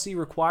policy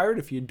required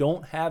if you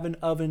don't have an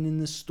oven in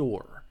the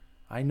store.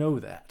 I know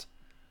that.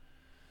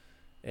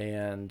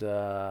 And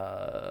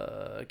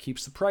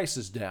keeps the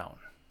prices down.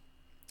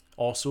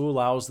 Also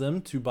allows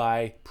them to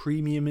buy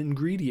premium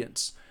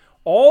ingredients.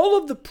 All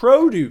of the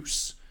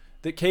produce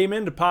that came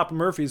into Papa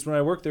Murphy's when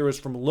I worked there was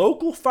from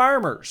local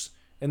farmers,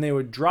 and they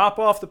would drop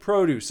off the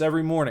produce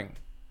every morning.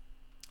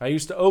 I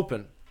used to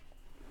open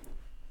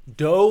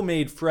dough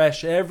made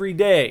fresh every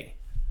day.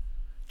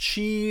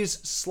 Cheese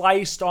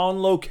sliced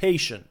on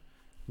location.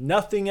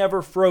 Nothing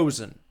ever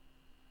frozen.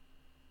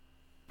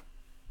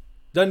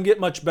 Doesn't get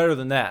much better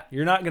than that.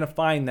 You're not going to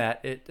find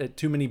that at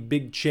too many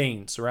big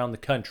chains around the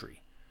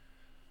country.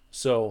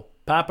 So,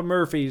 Papa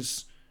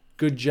Murphy's,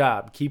 good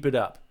job. Keep it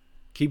up.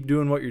 Keep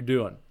doing what you're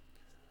doing.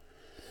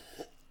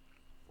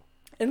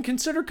 And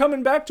consider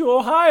coming back to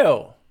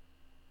Ohio.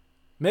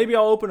 Maybe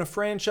I'll open a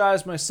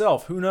franchise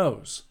myself. Who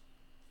knows?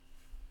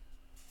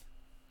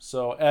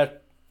 So,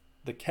 at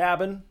the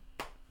cabin,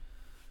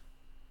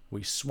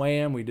 we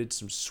swam. We did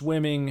some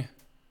swimming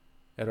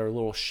at our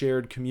little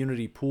shared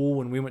community pool.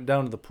 When we went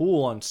down to the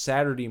pool on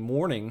Saturday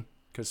morning,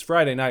 because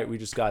Friday night we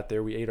just got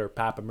there, we ate our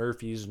Papa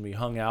Murphy's and we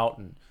hung out,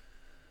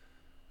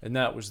 and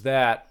that was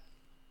that.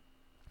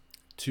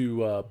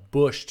 Too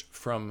bushed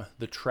from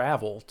the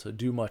travel to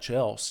do much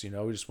else, we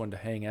just wanted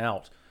to hang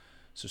out.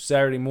 So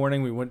Saturday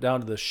morning we went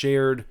down to the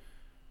shared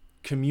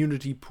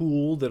community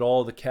pool that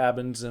all the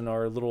cabins in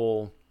our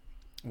little,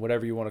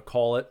 whatever you want to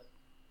call it,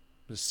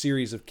 the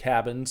series of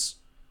cabins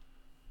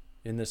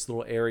in this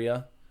little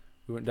area.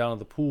 We went down to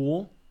the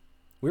pool.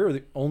 We were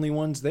the only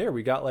ones there.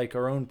 We got like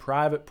our own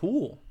private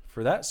pool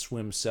for that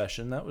swim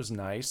session. That was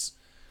nice.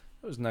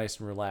 It was nice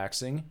and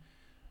relaxing.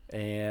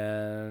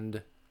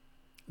 And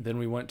then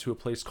we went to a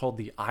place called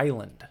the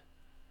Island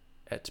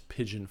at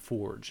Pigeon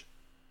Forge.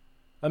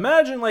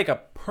 Imagine like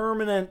a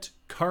permanent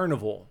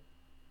carnival.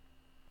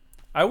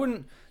 I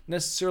wouldn't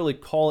necessarily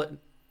call it,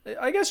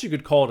 I guess you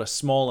could call it a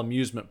small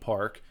amusement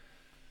park.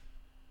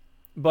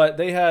 But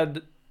they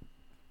had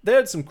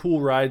some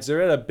cool rides there.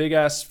 They had a big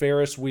ass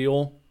Ferris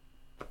wheel.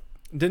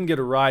 Didn't get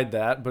to ride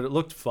that, but it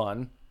looked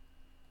fun.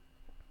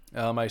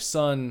 My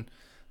son,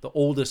 the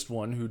oldest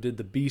one, who did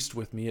the Beast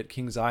with me at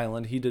Kings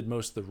Island, he did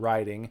most of the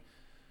riding.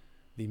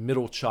 The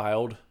middle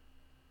child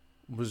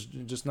was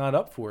just not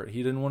up for it.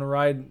 He didn't want to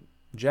ride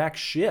jack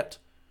shit.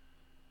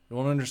 You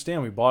don't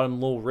understand. We bought him a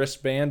little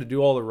wristband to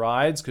do all the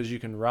rides, because you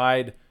can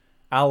ride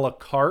a la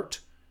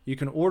carte. You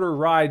can order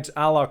rides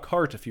a la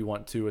carte if you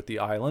want to at the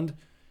Island.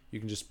 You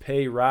can just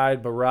pay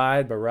ride by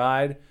ride by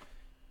ride.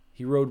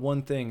 He rode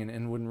one thing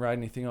and wouldn't ride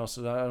anything else.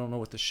 So I don't know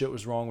what the shit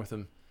was wrong with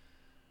him.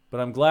 But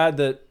I'm glad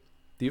that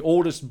the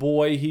oldest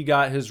boy, he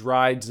got his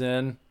rides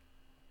in.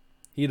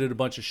 He did a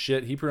bunch of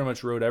shit. He pretty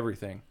much rode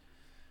everything.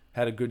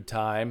 Had a good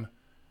time.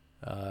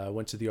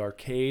 Went to the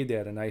arcade. They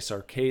had a nice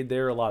arcade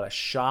there. A lot of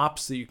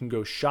shops that you can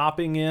go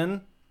shopping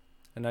in.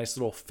 A nice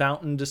little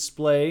fountain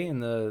display in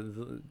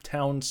the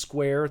town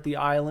square at the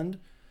Island.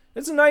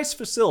 It's a nice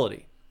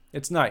facility.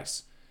 It's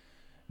nice.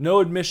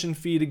 No admission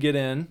fee to get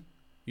in.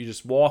 You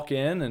just walk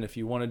in, and if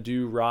you want to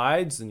do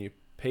rides, then you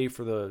pay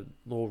for the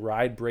little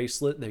ride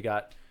bracelet. They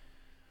got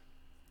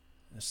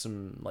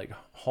some like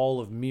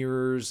Hall of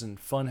Mirrors and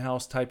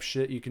Funhouse type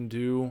shit you can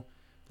do.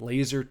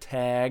 Laser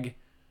tag.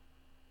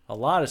 A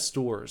lot of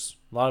stores.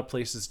 A lot of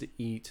places to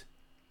eat.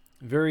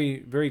 Very,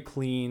 very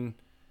clean.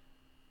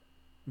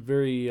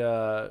 Very,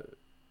 I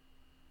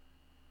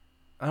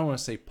don't want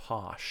to say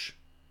posh.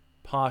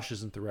 Posh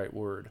isn't the right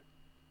word.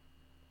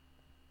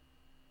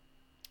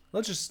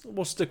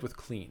 We'll stick with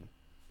clean.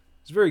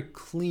 It's a very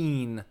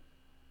clean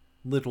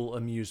little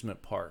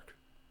amusement park.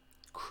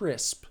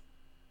 Crisp.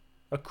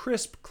 A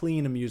crisp,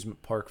 clean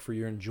amusement park for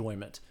your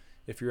enjoyment.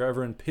 If you're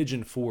ever in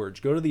Pigeon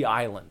Forge, go to the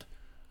Island.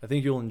 I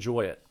think you'll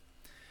enjoy it.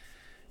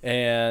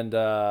 And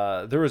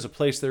there was a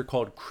place there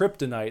called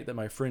Kryptonite that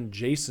my friend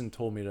Jason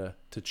told me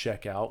to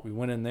check out. We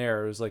went in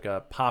there. It was like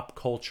a pop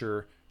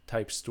culture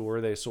type store.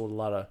 They sold a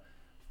lot of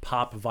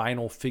pop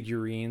vinyl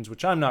figurines,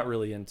 which I'm not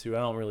really into. I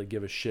don't really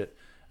give a shit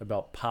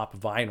about pop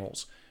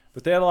vinyls.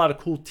 But they had a lot of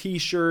cool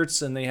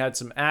t-shirts, and they had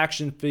some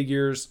action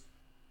figures.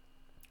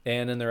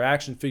 And in their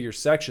action figure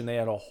section, they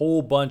had a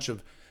whole bunch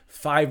of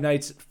Five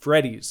Nights at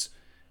Freddy's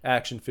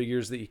action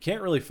figures that you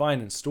can't really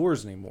find in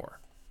stores anymore.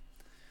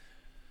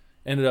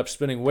 Ended up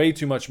spending way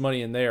too much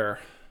money in there,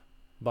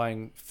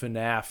 buying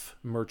FNAF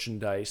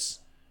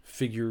merchandise,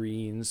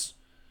 figurines,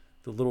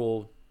 the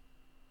little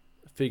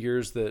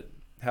figures that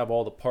have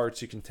all the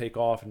parts you can take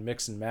off and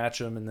mix and match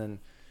them, and then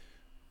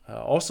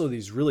also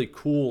these really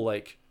cool,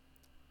 like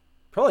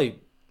probably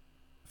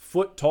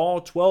foot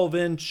tall,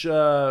 12-inch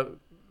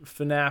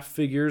FNAF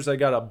figures. I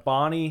got a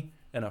Bonnie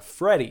and a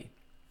Freddy.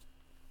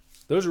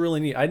 Those are really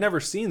neat. I'd never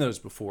seen those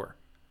before.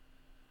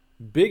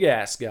 Big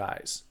ass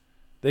guys.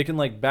 They can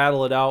like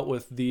battle it out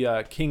with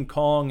the King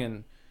Kong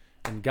and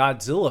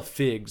Godzilla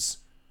figs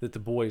that the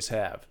boys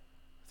have.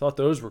 I thought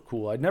those were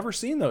cool. I'd never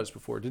seen those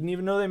before. Didn't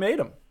even know they made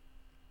them.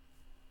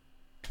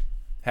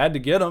 Had to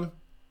get them.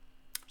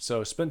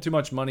 So spent too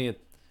much money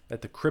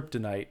at the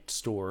Kryptonite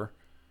store.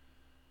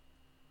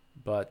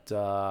 But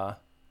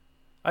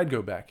I'd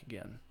go back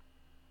again.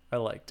 I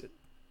liked it.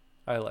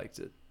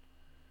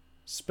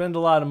 Spend a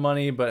lot of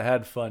money, but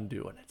had fun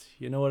doing it.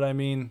 You know what I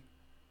mean?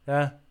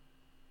 Yeah.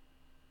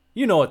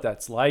 You know what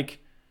that's like.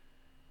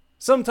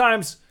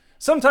 Sometimes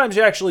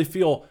you actually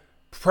feel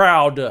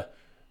proud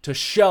to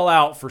shell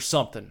out for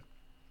something.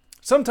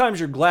 Sometimes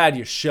you're glad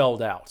you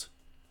shelled out.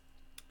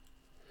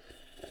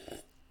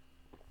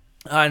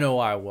 I know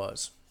I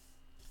was.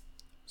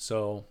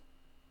 So,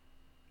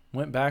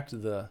 went back to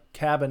the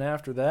cabin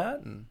after that,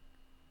 and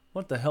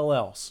what the hell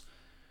else?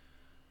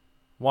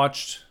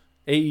 Watched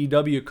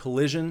AEW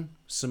Collision.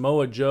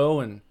 Samoa Joe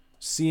and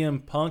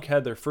CM Punk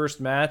had their first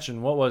match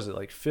in, what was it,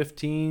 like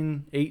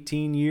 15,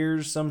 18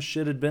 years? Some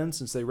shit had been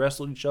since they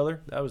wrestled each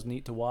other. That was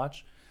neat to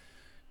watch.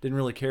 Didn't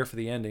really care for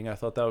the ending. I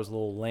thought that was a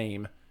little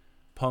lame.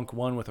 Punk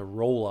won with a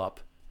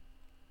roll-up.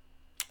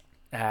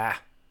 I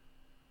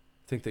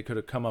think they could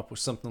have come up with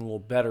something a little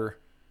better.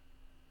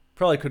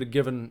 Probably could have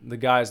given the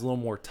guys a little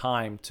more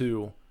time,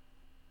 too.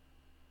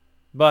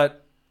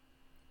 But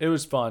it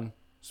was fun.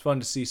 It was fun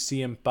to see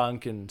CM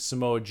Punk and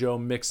Samoa Joe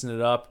mixing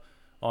it up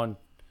on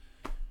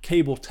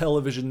cable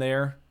television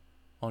there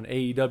on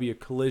AEW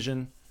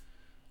Collision.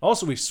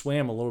 Also, we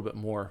swam a little bit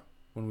more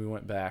when we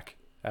went back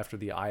after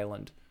the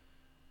island.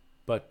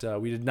 But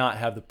we did not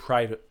have the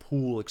private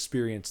pool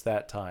experience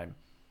that time.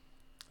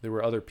 There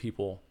were other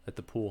people at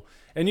the pool.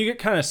 And you get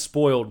kind of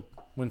spoiled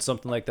when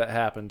something like that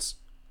happens.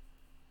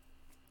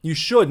 You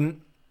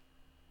shouldn't,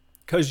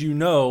 because you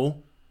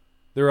know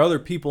there are other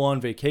people on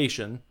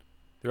vacation.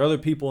 There are other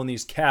people in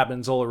these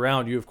cabins all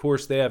around you. Of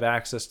course, they have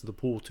access to the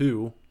pool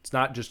too. It's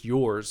not just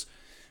yours.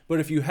 But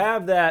if you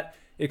have that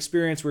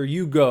experience where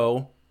you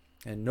go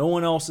and no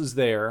one else is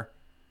there,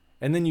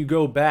 and then you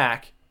go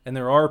back and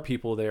there are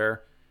people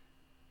there,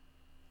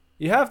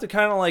 you have to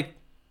kind of like,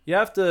 you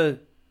have to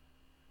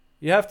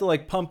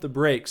like pump the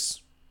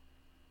brakes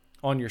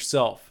on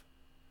yourself.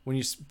 When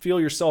you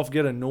feel yourself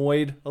get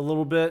annoyed a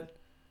little bit,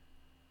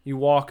 you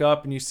walk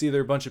up and you see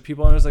there are a bunch of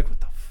people and it's like, what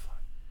the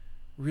fuck?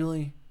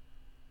 Really?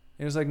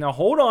 And it's like, now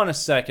hold on a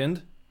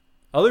second.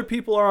 Other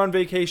people are on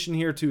vacation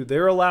here too.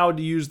 They're allowed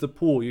to use the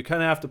pool. You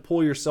kind of have to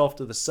pull yourself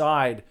to the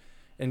side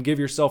and give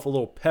yourself a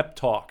little pep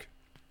talk.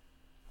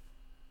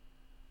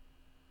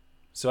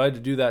 So I had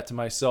to do that to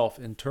myself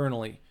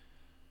internally.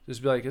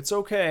 Just be like, it's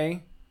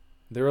okay.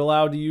 They're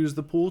allowed to use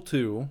the pool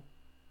too.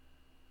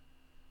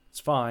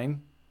 It's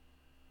fine.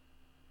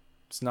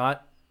 It's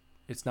not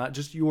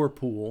just your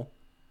pool.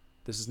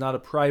 This is not a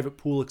private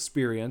pool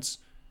experience.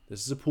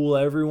 This is a pool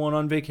everyone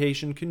on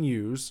vacation can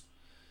use.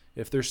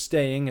 If they're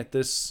staying at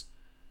this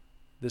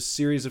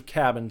series of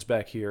cabins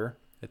back here,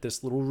 at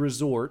this little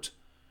resort,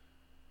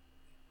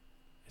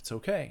 it's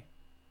okay.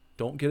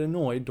 Don't get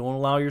annoyed. Don't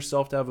allow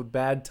yourself to have a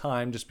bad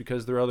time just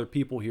because there are other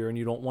people here and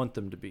you don't want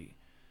them to be.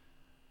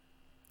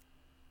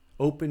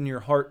 Open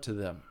your heart to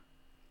them.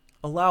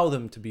 Allow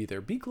them to be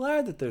there. Be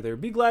glad that they're there.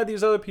 Be glad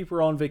these other people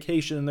are on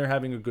vacation and they're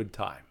having a good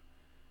time.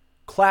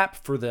 Clap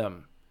for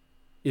them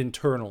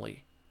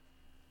internally.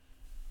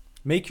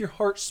 Make your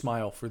heart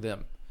smile for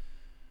them.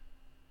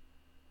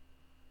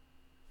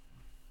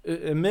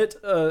 Emit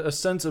a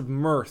sense of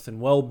mirth and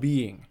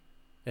well-being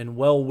and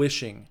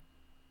well-wishing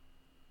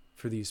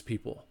for these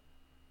people.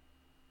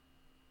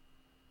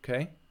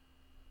 Okay?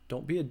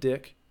 Don't be a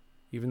dick,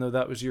 even though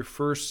that was your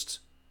first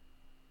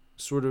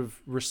sort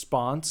of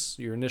response,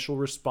 your initial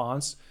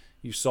response.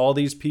 You saw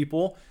these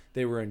people.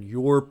 They were in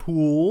your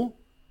pool.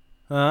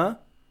 On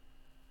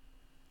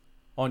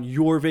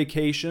your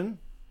vacation,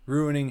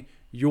 ruining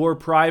your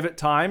private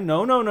time.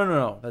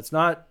 No. That's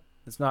not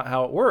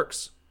how it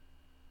works.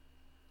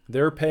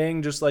 They're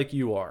paying just like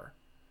you are.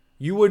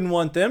 You wouldn't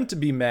want them to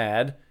be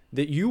mad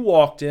that you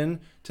walked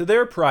in to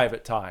their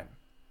private time.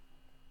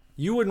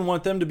 You wouldn't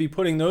want them to be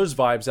putting those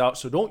vibes out,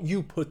 so don't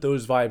you put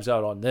those vibes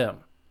out on them.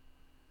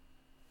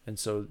 And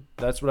so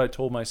that's what I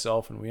told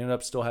myself, and we ended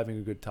up still having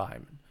a good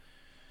time.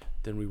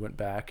 Then we went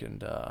back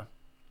and,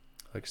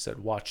 like I said,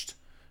 watched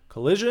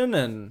Collision,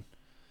 and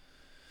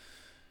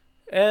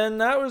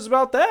that was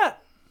about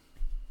that.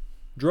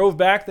 Drove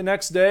back the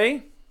next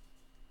day.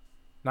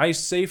 Nice,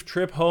 safe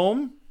trip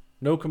home.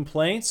 No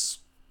complaints.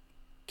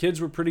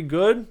 Kids were pretty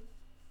good.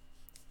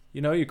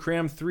 You know, you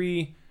cram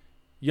 3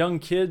 young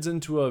kids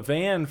into a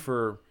van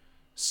for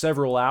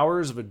several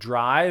hours of a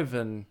drive,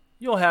 and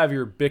you'll have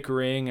your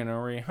bickering and,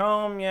 are we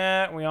home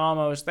yet? We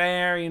almost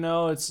there? You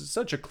know, it's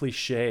such a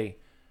cliche.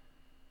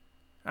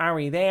 Are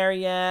we there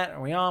yet?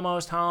 Are we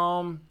almost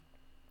home?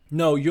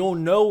 No, you'll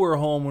know we're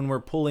home when we're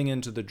pulling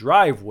into the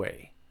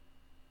driveway.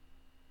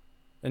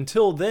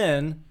 Until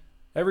then,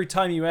 every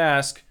time you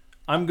ask,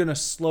 I'm going to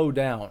slow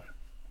down.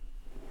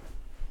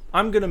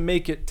 I'm going to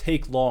make it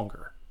take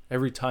longer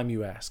every time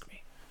you ask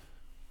me.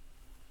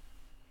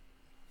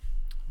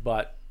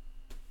 But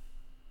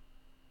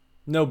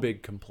No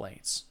big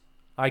complaints.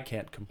 I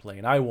can't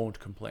complain. I won't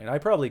complain. I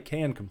probably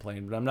can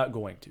complain, but I'm not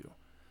going to.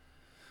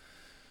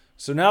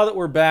 So now that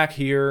we're back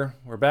here,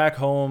 we're back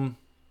home,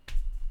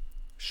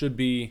 should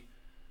be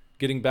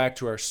getting back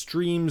to our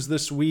streams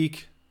this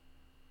week.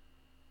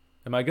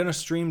 Am I going to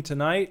stream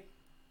tonight?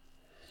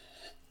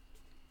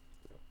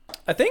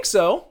 I think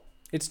so.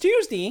 It's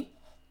Tuesday.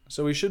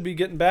 So we should be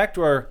getting back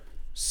to our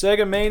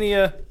Sega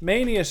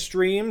Mania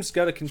streams.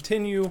 Got to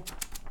continue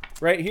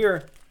right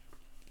here.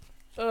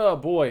 Oh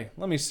boy,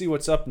 let me see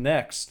what's up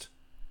next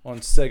on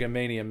Sega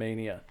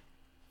Mania.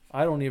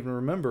 I don't even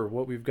remember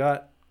what we've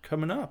got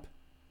coming up.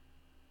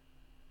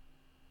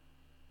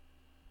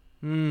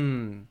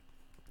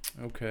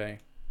 Okay.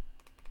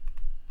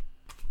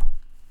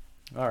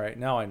 Alright,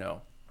 now I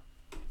know.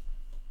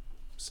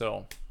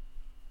 So,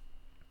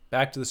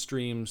 back to the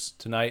streams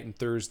tonight and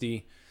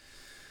Thursday.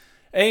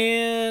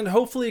 And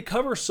hopefully a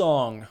cover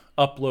song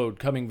upload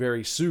coming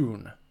very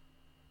soon,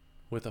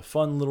 with a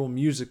fun little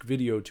music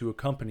video to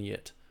accompany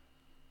it.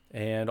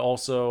 And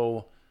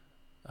also,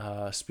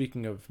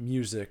 speaking of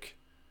music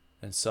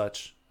and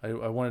such, I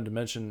wanted to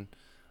mention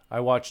I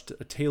watched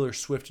a Taylor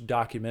Swift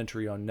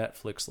documentary on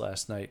Netflix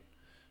last night.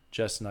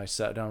 Jess and I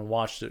sat down and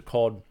watched it,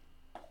 called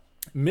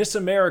Miss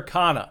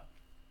Americana.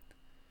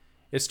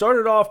 It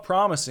started off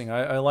promising.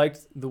 I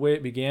liked the way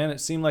it began. It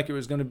seemed like it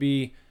was going to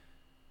be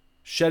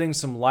shedding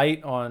some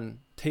light on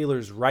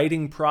Taylor's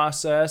writing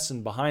process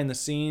and behind the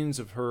scenes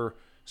of her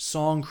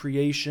song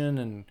creation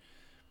and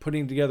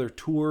putting together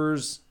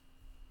tours,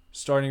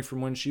 starting from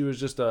when she was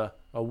just a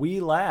wee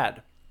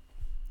lad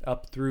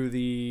up through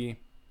the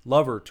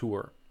Lover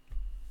tour.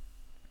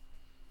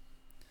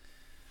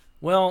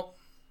 Well,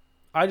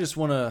 I just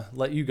want to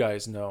let you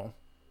guys know,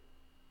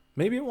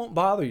 maybe it won't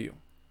bother you.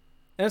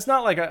 And it's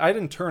not like I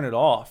didn't turn it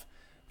off,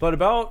 but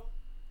about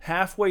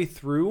halfway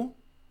through,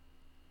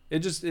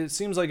 it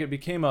seems like it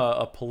became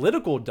a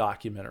political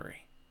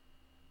documentary,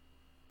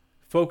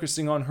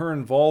 focusing on her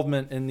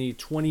involvement in the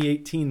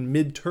 2018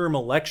 midterm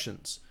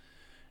elections.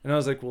 And I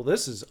was like, well,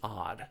 this is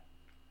odd.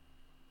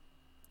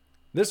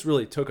 This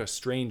really took a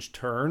strange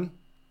turn.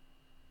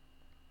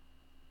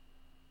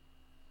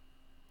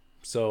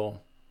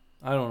 So,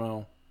 I don't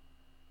know.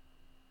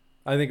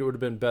 I think it would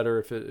have been better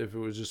if it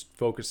was just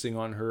focusing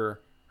on her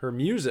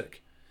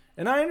music.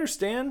 And I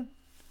understand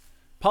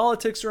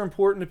politics are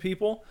important to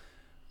people.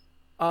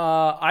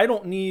 I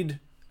don't need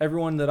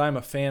everyone that I'm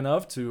a fan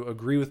of to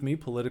agree with me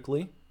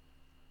politically.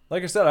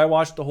 Like I said, I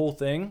watched the whole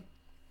thing,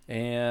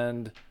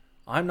 and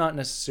I'm not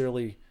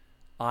necessarily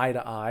eye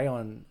to eye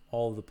on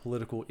all of the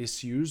political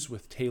issues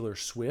with Taylor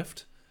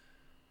Swift.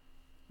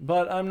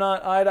 But I'm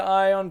not eye to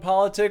eye on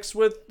politics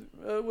with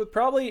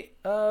probably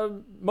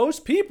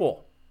most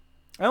people.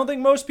 I don't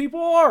think most people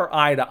are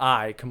eye to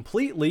eye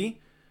completely.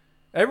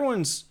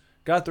 Everyone's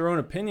got their own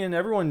opinion.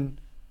 Everyone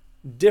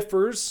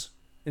differs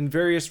in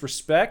various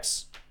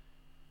respects.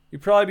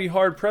 You'd probably be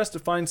hard pressed to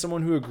find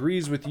someone who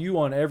agrees with you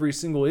on every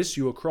single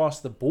issue across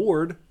the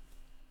board.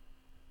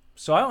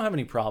 So I don't have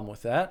any problem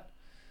with that.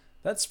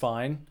 That's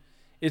fine.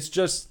 It's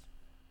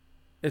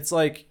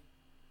like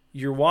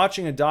you're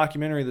watching a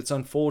documentary that's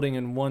unfolding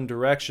in one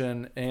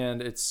direction,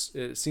 and it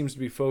seems to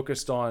be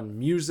focused on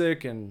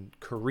music and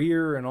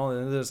career and all that.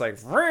 And it's like,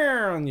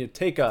 and you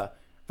take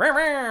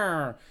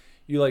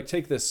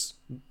take this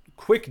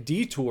quick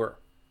detour.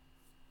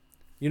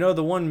 You know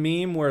the one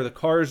meme where the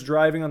car's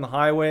driving on the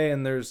highway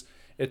and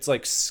it's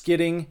like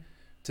skidding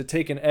to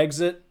take an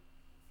exit?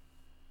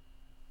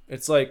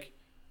 It's like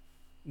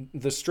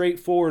the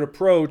straightforward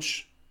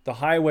approach, the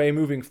highway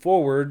moving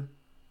forward,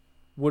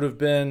 would have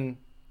been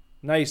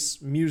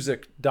nice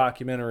music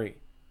documentary,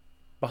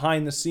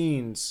 behind the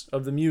scenes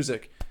of the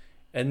music.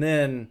 And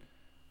then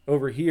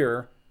over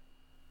here,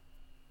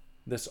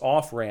 this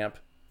off-ramp,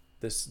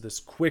 this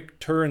quick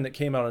turn that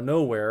came out of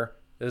nowhere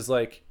is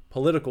like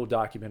political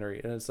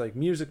documentary. And it's like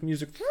music,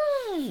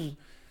 and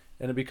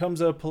it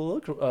becomes a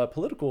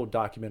political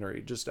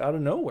documentary just out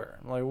of nowhere.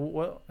 I'm like,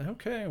 well,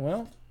 okay,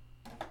 well,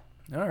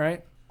 all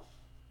right,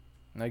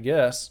 I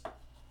guess.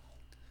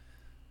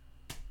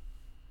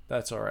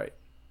 That's all right.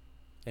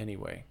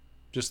 Anyway,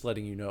 just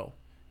letting you know,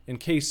 in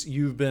case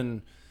you've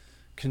been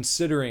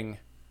considering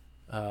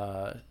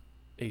a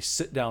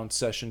sit-down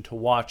session to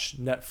watch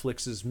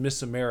Netflix's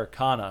Miss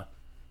Americana,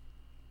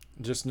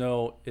 just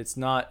know it's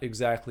not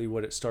exactly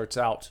what it starts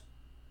out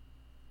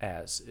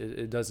as.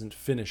 It doesn't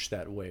finish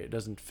that way. It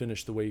doesn't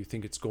finish the way you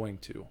think it's going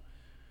to.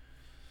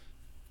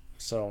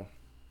 So,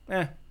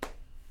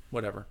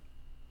 whatever.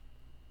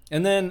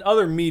 And then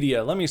other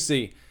media. Let me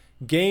see.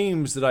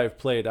 Games that I've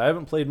played. I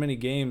haven't played many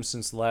games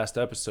since the last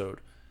episode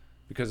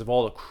because of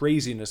all the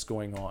craziness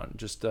going on.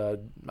 Just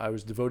I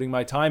was devoting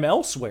my time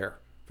elsewhere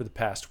for the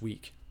past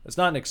week. That's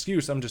not an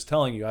excuse. I'm just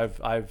telling you.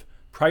 I've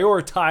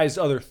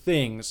prioritized other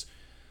things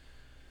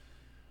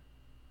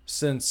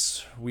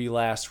since we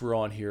last were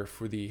on here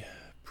for the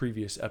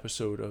previous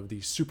episode of the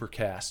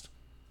Supercast.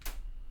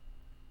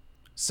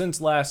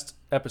 Since last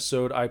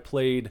episode, I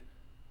played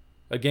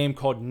a game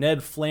called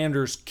Ned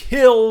Flanders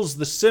Kills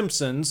the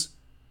Simpsons,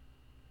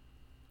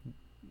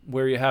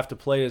 where you have to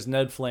play as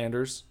Ned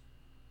Flanders.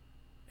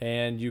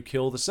 and you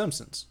kill the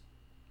Simpsons.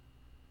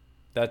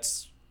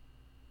 That's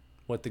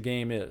what the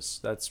game is.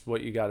 That's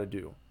what you got to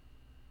do.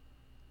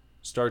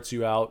 Starts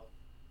you out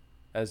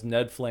as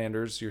Ned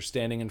Flanders. You're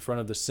standing in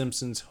front of the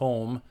Simpsons'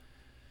 home.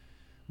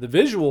 The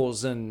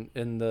visuals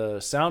and the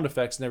sound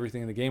effects and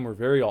everything in the game were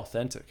very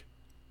authentic.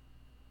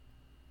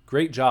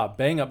 Great job.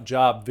 Bang up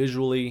job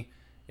visually.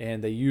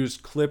 And they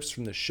used clips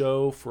from the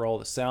show for all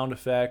the sound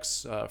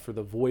effects, for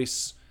the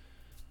voice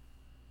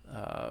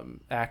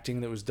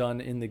acting that was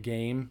done in the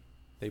game.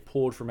 They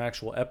pulled from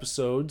actual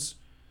episodes.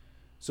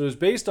 So it was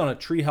based on a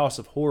Treehouse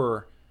of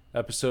Horror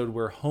episode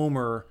where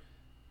Homer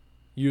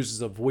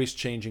uses a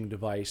voice-changing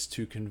device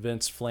to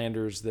convince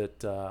Flanders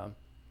that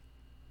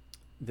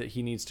that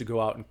he needs to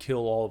go out and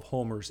kill all of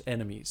Homer's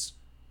enemies.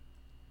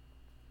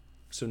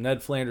 So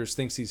Ned Flanders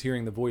thinks he's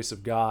hearing the voice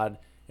of God,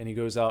 and he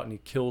goes out and he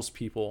kills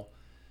people.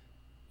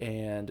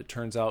 And it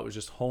turns out it was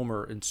just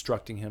Homer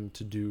instructing him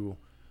to do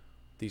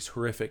these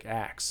horrific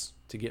acts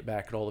to get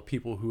back at all the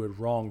people who had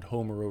wronged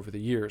Homer over the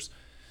years.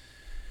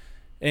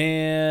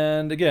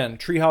 And again,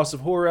 Treehouse of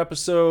Horror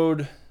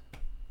episode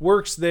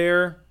works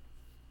there.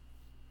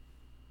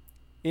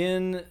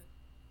 In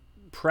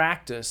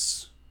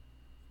practice,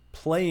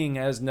 playing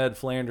as Ned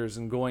Flanders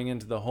and going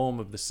into the home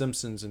of the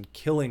Simpsons and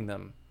killing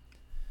them,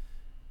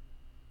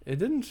 it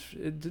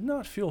did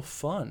not feel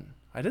fun.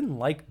 I didn't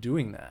like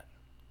doing that.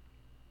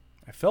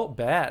 I felt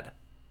bad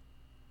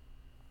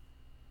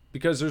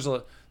because there's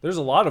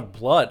a lot of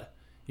blood.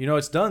 You know,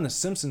 it's done the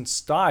Simpsons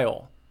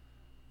style,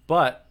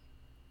 but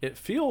it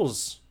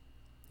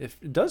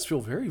does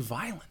feel very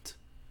violent.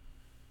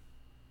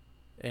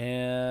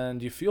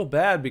 And you feel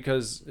bad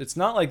because it's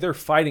not like they're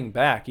fighting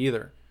back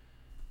either.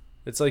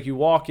 It's like you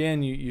walk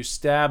in, you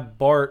stab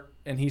Bart,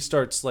 and he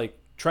starts like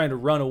trying to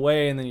run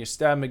away, and then you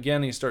stab him again,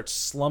 and he starts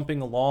slumping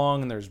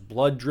along, and there's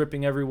blood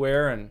dripping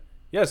everywhere. And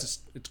yes,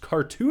 it's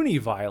cartoony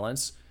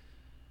violence,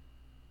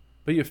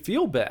 but you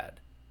feel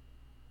bad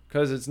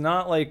because it's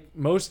not like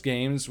most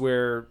games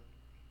where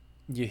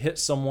you hit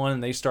someone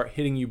and they start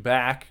hitting you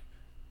back,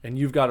 and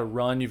you've got to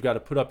run, you've got to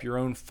put up your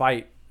own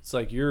fight. It's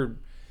like you're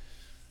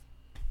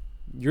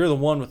the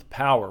one with the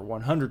power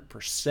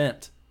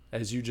 100%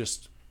 as you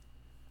just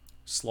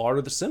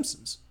slaughter the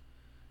Simpsons.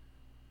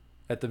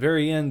 At the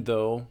very end,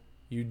 though,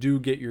 you do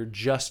get your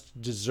just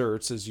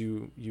desserts as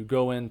you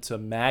go into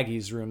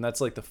Maggie's room.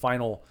 That's like the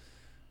final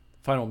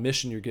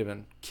mission you're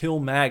given. Kill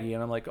Maggie.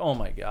 And I'm like, oh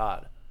my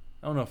God,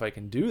 I don't know if I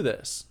can do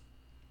this.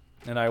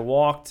 And I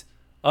walked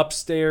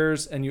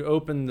upstairs, and you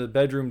open the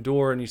bedroom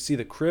door and you see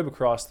the crib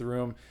across the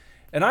room.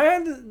 And I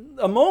had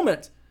a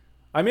moment.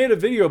 I made a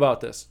video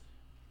about this.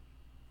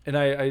 And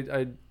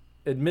I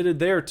admitted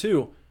there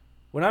too.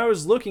 When I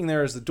was looking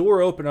there as the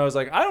door opened, I was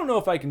like, I don't know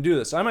if I can do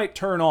this. I might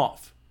turn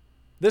off.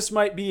 This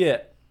might be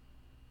it.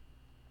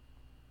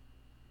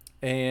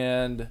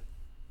 And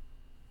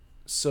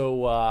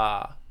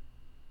so,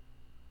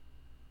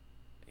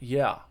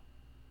 yeah.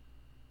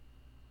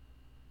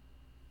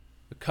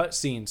 The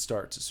cutscene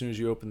starts as soon as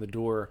you open the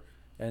door,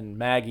 and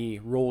Maggie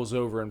rolls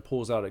over and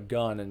pulls out a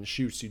gun and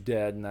shoots you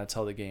dead, and that's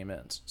how the game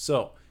ends.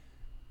 So,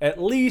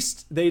 at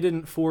least they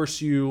didn't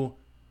force you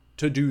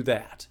to do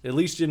that. At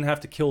least you didn't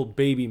have to kill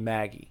baby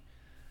Maggie.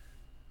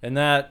 And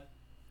that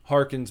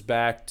harkens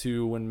back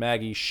to when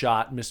Maggie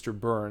shot Mr.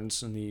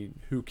 Burns in the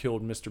Who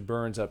Killed Mr.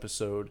 Burns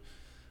episode,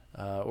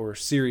 or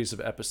series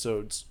of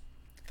episodes.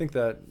 I think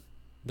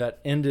that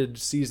ended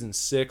season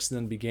 6 and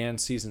then began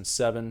season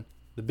 7.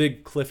 The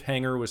big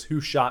cliffhanger was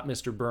who shot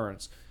Mr.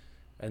 Burns.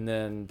 And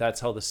then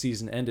that's how the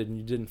season ended, and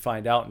you didn't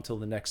find out until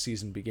the next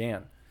season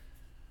began.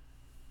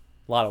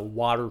 A lot of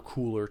water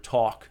cooler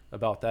talk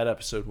about that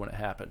episode when it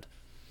happened.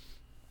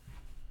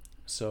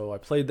 So I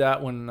played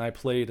that one, and I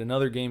played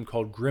another game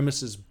called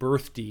Grimace's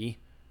Birthday.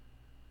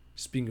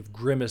 Speaking of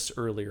Grimace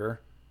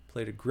earlier,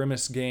 played a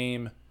Grimace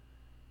game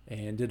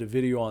and did a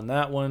video on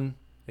that one,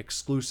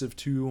 exclusive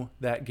to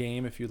that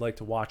game. If you'd like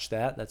to watch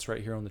that, that's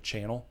right here on the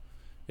channel.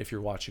 If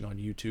you're watching on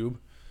YouTube.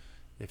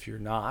 If you're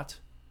not,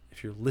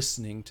 if you're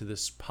listening to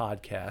this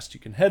podcast, you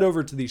can head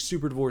over to the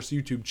Super Divorce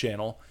YouTube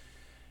channel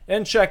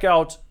and check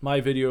out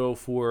my video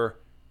for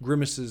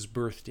Grimace's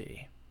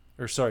Birthday.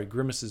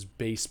 Grimace's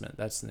Basement.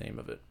 That's the name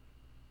of it.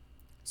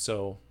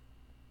 So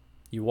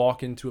you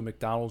walk into a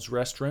McDonald's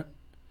restaurant,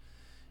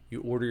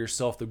 you order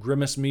yourself the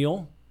Grimace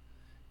meal,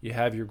 you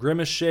have your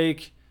Grimace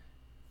shake,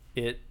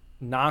 it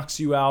knocks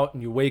you out,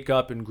 and you wake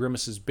up in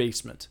Grimace's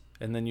basement.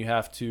 And then you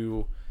have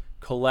to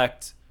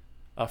collect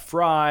a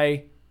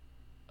fry,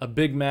 a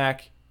Big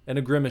Mac, and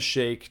a Grimace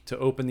shake to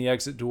open the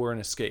exit door and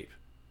escape.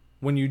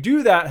 When you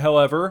do that,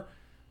 however,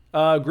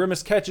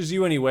 Grimace catches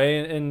you anyway,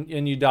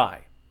 and you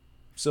die.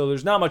 So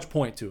there's not much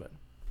point to it.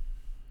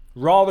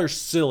 Rather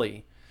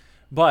silly.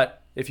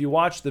 But if you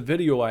watch the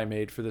video I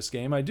made for this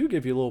game, I do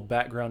give you a little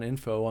background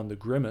info on the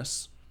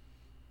Grimace.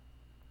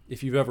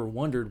 If you've ever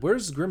wondered, where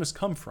does Grimace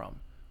come from?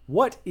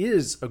 What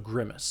is a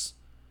Grimace?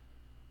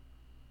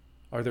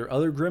 Are there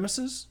other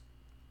Grimaces?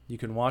 You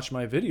can watch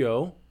my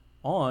video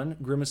on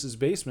Grimace's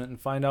Basement and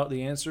find out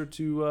the answer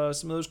to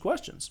some of those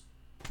questions.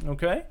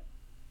 Okay?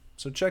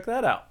 So check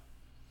that out.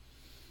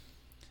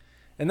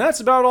 And that's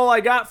about all I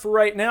got for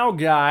right now,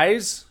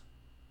 guys.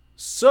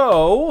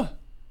 So,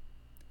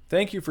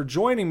 thank you for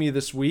joining me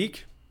this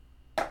week.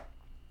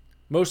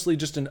 Mostly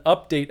just an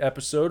update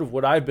episode of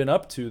what I've been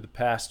up to the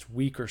past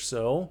week or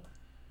so.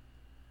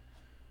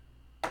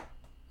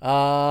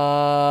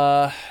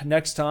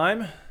 Next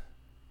time,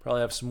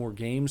 probably have some more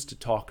games to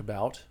talk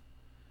about.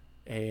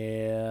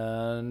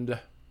 And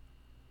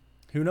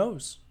who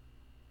knows?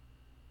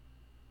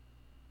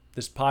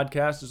 This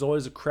podcast is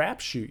always a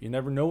crapshoot. You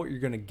never know what you're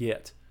going to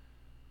get.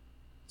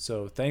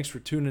 So thanks for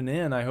tuning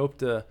in. I hope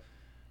to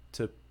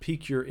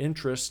pique your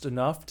interest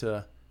enough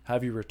to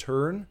have you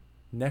return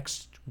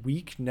next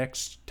week,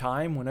 next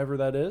time, whenever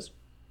that is.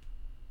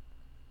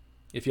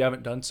 If you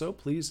haven't done so,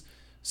 please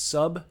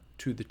sub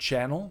to the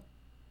channel,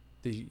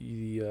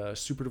 the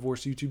Super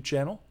Divorce YouTube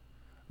channel.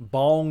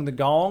 Bong the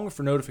gong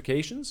for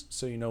notifications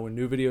so you know when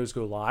new videos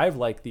go live,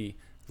 like the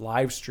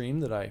live stream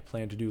that I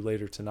plan to do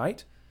later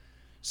tonight.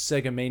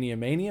 Sega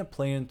Mania,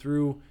 playing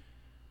through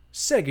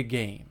Sega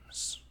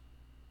games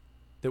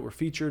that were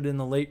featured in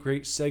the late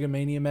great Sega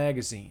Mania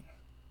magazine.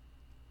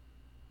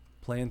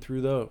 Playing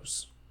through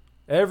those.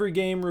 Every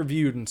game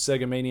reviewed in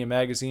Sega Mania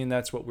magazine,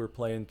 that's what we're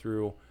playing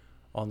through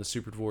on the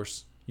Super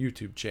Divorce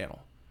YouTube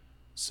channel.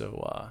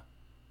 So,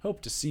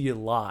 hope to see you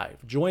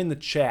live. Join the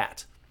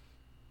chat.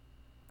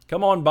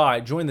 Come on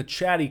by. Join the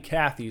chatty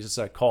Cathys, as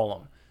I call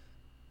them.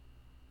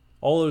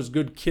 All those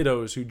good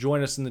kiddos who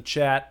join us in the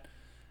chat,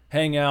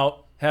 hang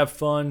out, have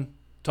fun,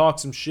 talk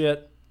some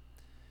shit.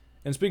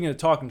 And speaking of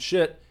talking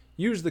shit,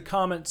 use the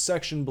comment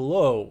section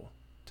below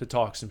to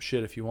talk some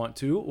shit if you want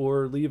to,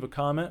 or leave a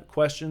comment,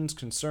 questions,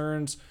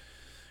 concerns,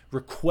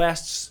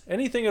 requests,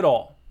 anything at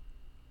all.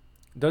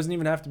 It doesn't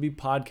even have to be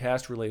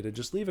podcast related.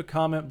 Just leave a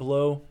comment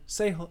below.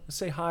 Say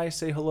hi,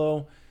 say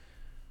hello,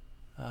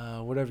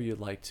 whatever you'd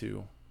like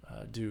to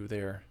do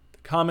there. The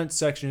comment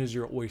section is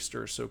your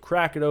oyster, so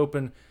crack it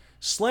open,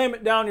 slam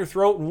it down your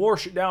throat, and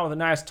wash it down with a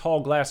nice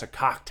tall glass of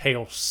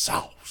cocktail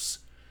sauce.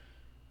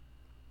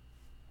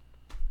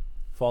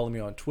 Follow me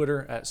on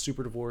Twitter at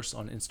SuperDivorce,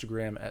 on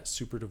Instagram at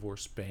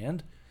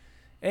SuperDivorceBand.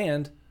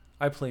 And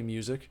I play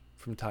music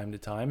from time to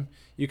time.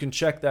 You can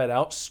check that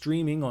out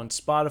streaming on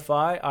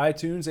Spotify,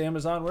 iTunes,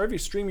 Amazon, wherever you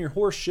stream your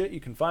horse shit,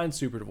 you can find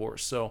Super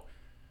Divorce. So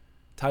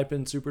type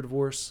in Super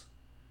Divorce,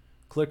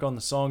 click on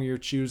the song you're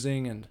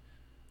choosing, and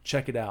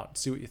check it out.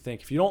 See what you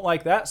think. If you don't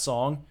like that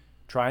song,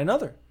 try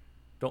another.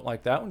 Don't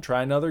like that one,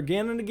 try another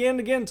again and again and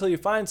again until you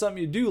find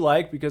something you do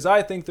like, because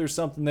I think there's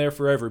something there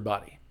for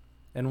everybody.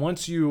 And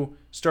once you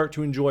start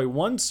to enjoy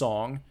one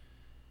song,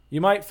 you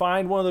might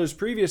find one of those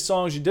previous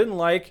songs you didn't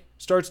like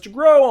starts to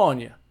grow on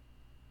you.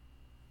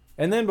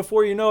 And then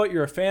before you know it,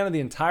 you're a fan of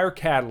the entire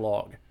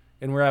catalog,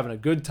 and we're having a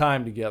good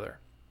time together.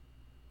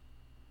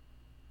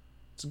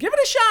 So give it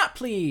a shot,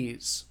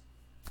 please.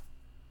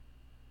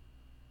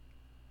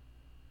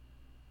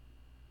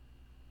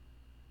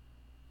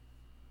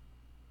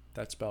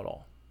 That's about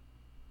all.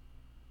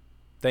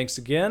 Thanks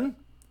again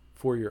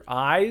for your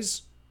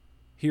eyes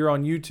here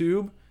on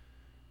YouTube,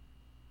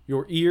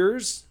 your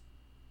ears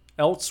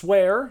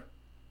elsewhere,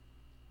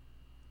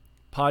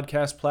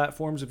 podcast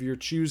platforms of your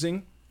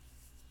choosing,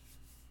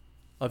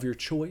 of your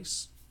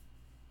choice.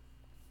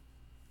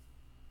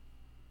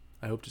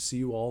 I hope to see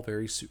you all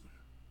very soon.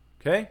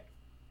 Okay?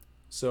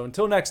 So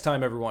until next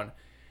time, everyone,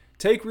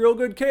 take real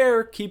good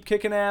care. Keep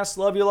kicking ass.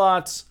 Love you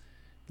lots.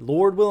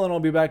 Lord willing, I'll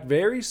be back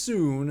very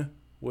soon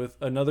with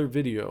another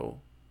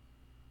video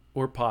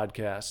or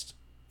podcast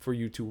for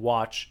you to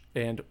watch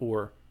and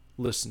or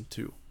listen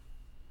to.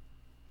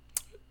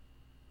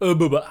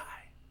 Bye-bye.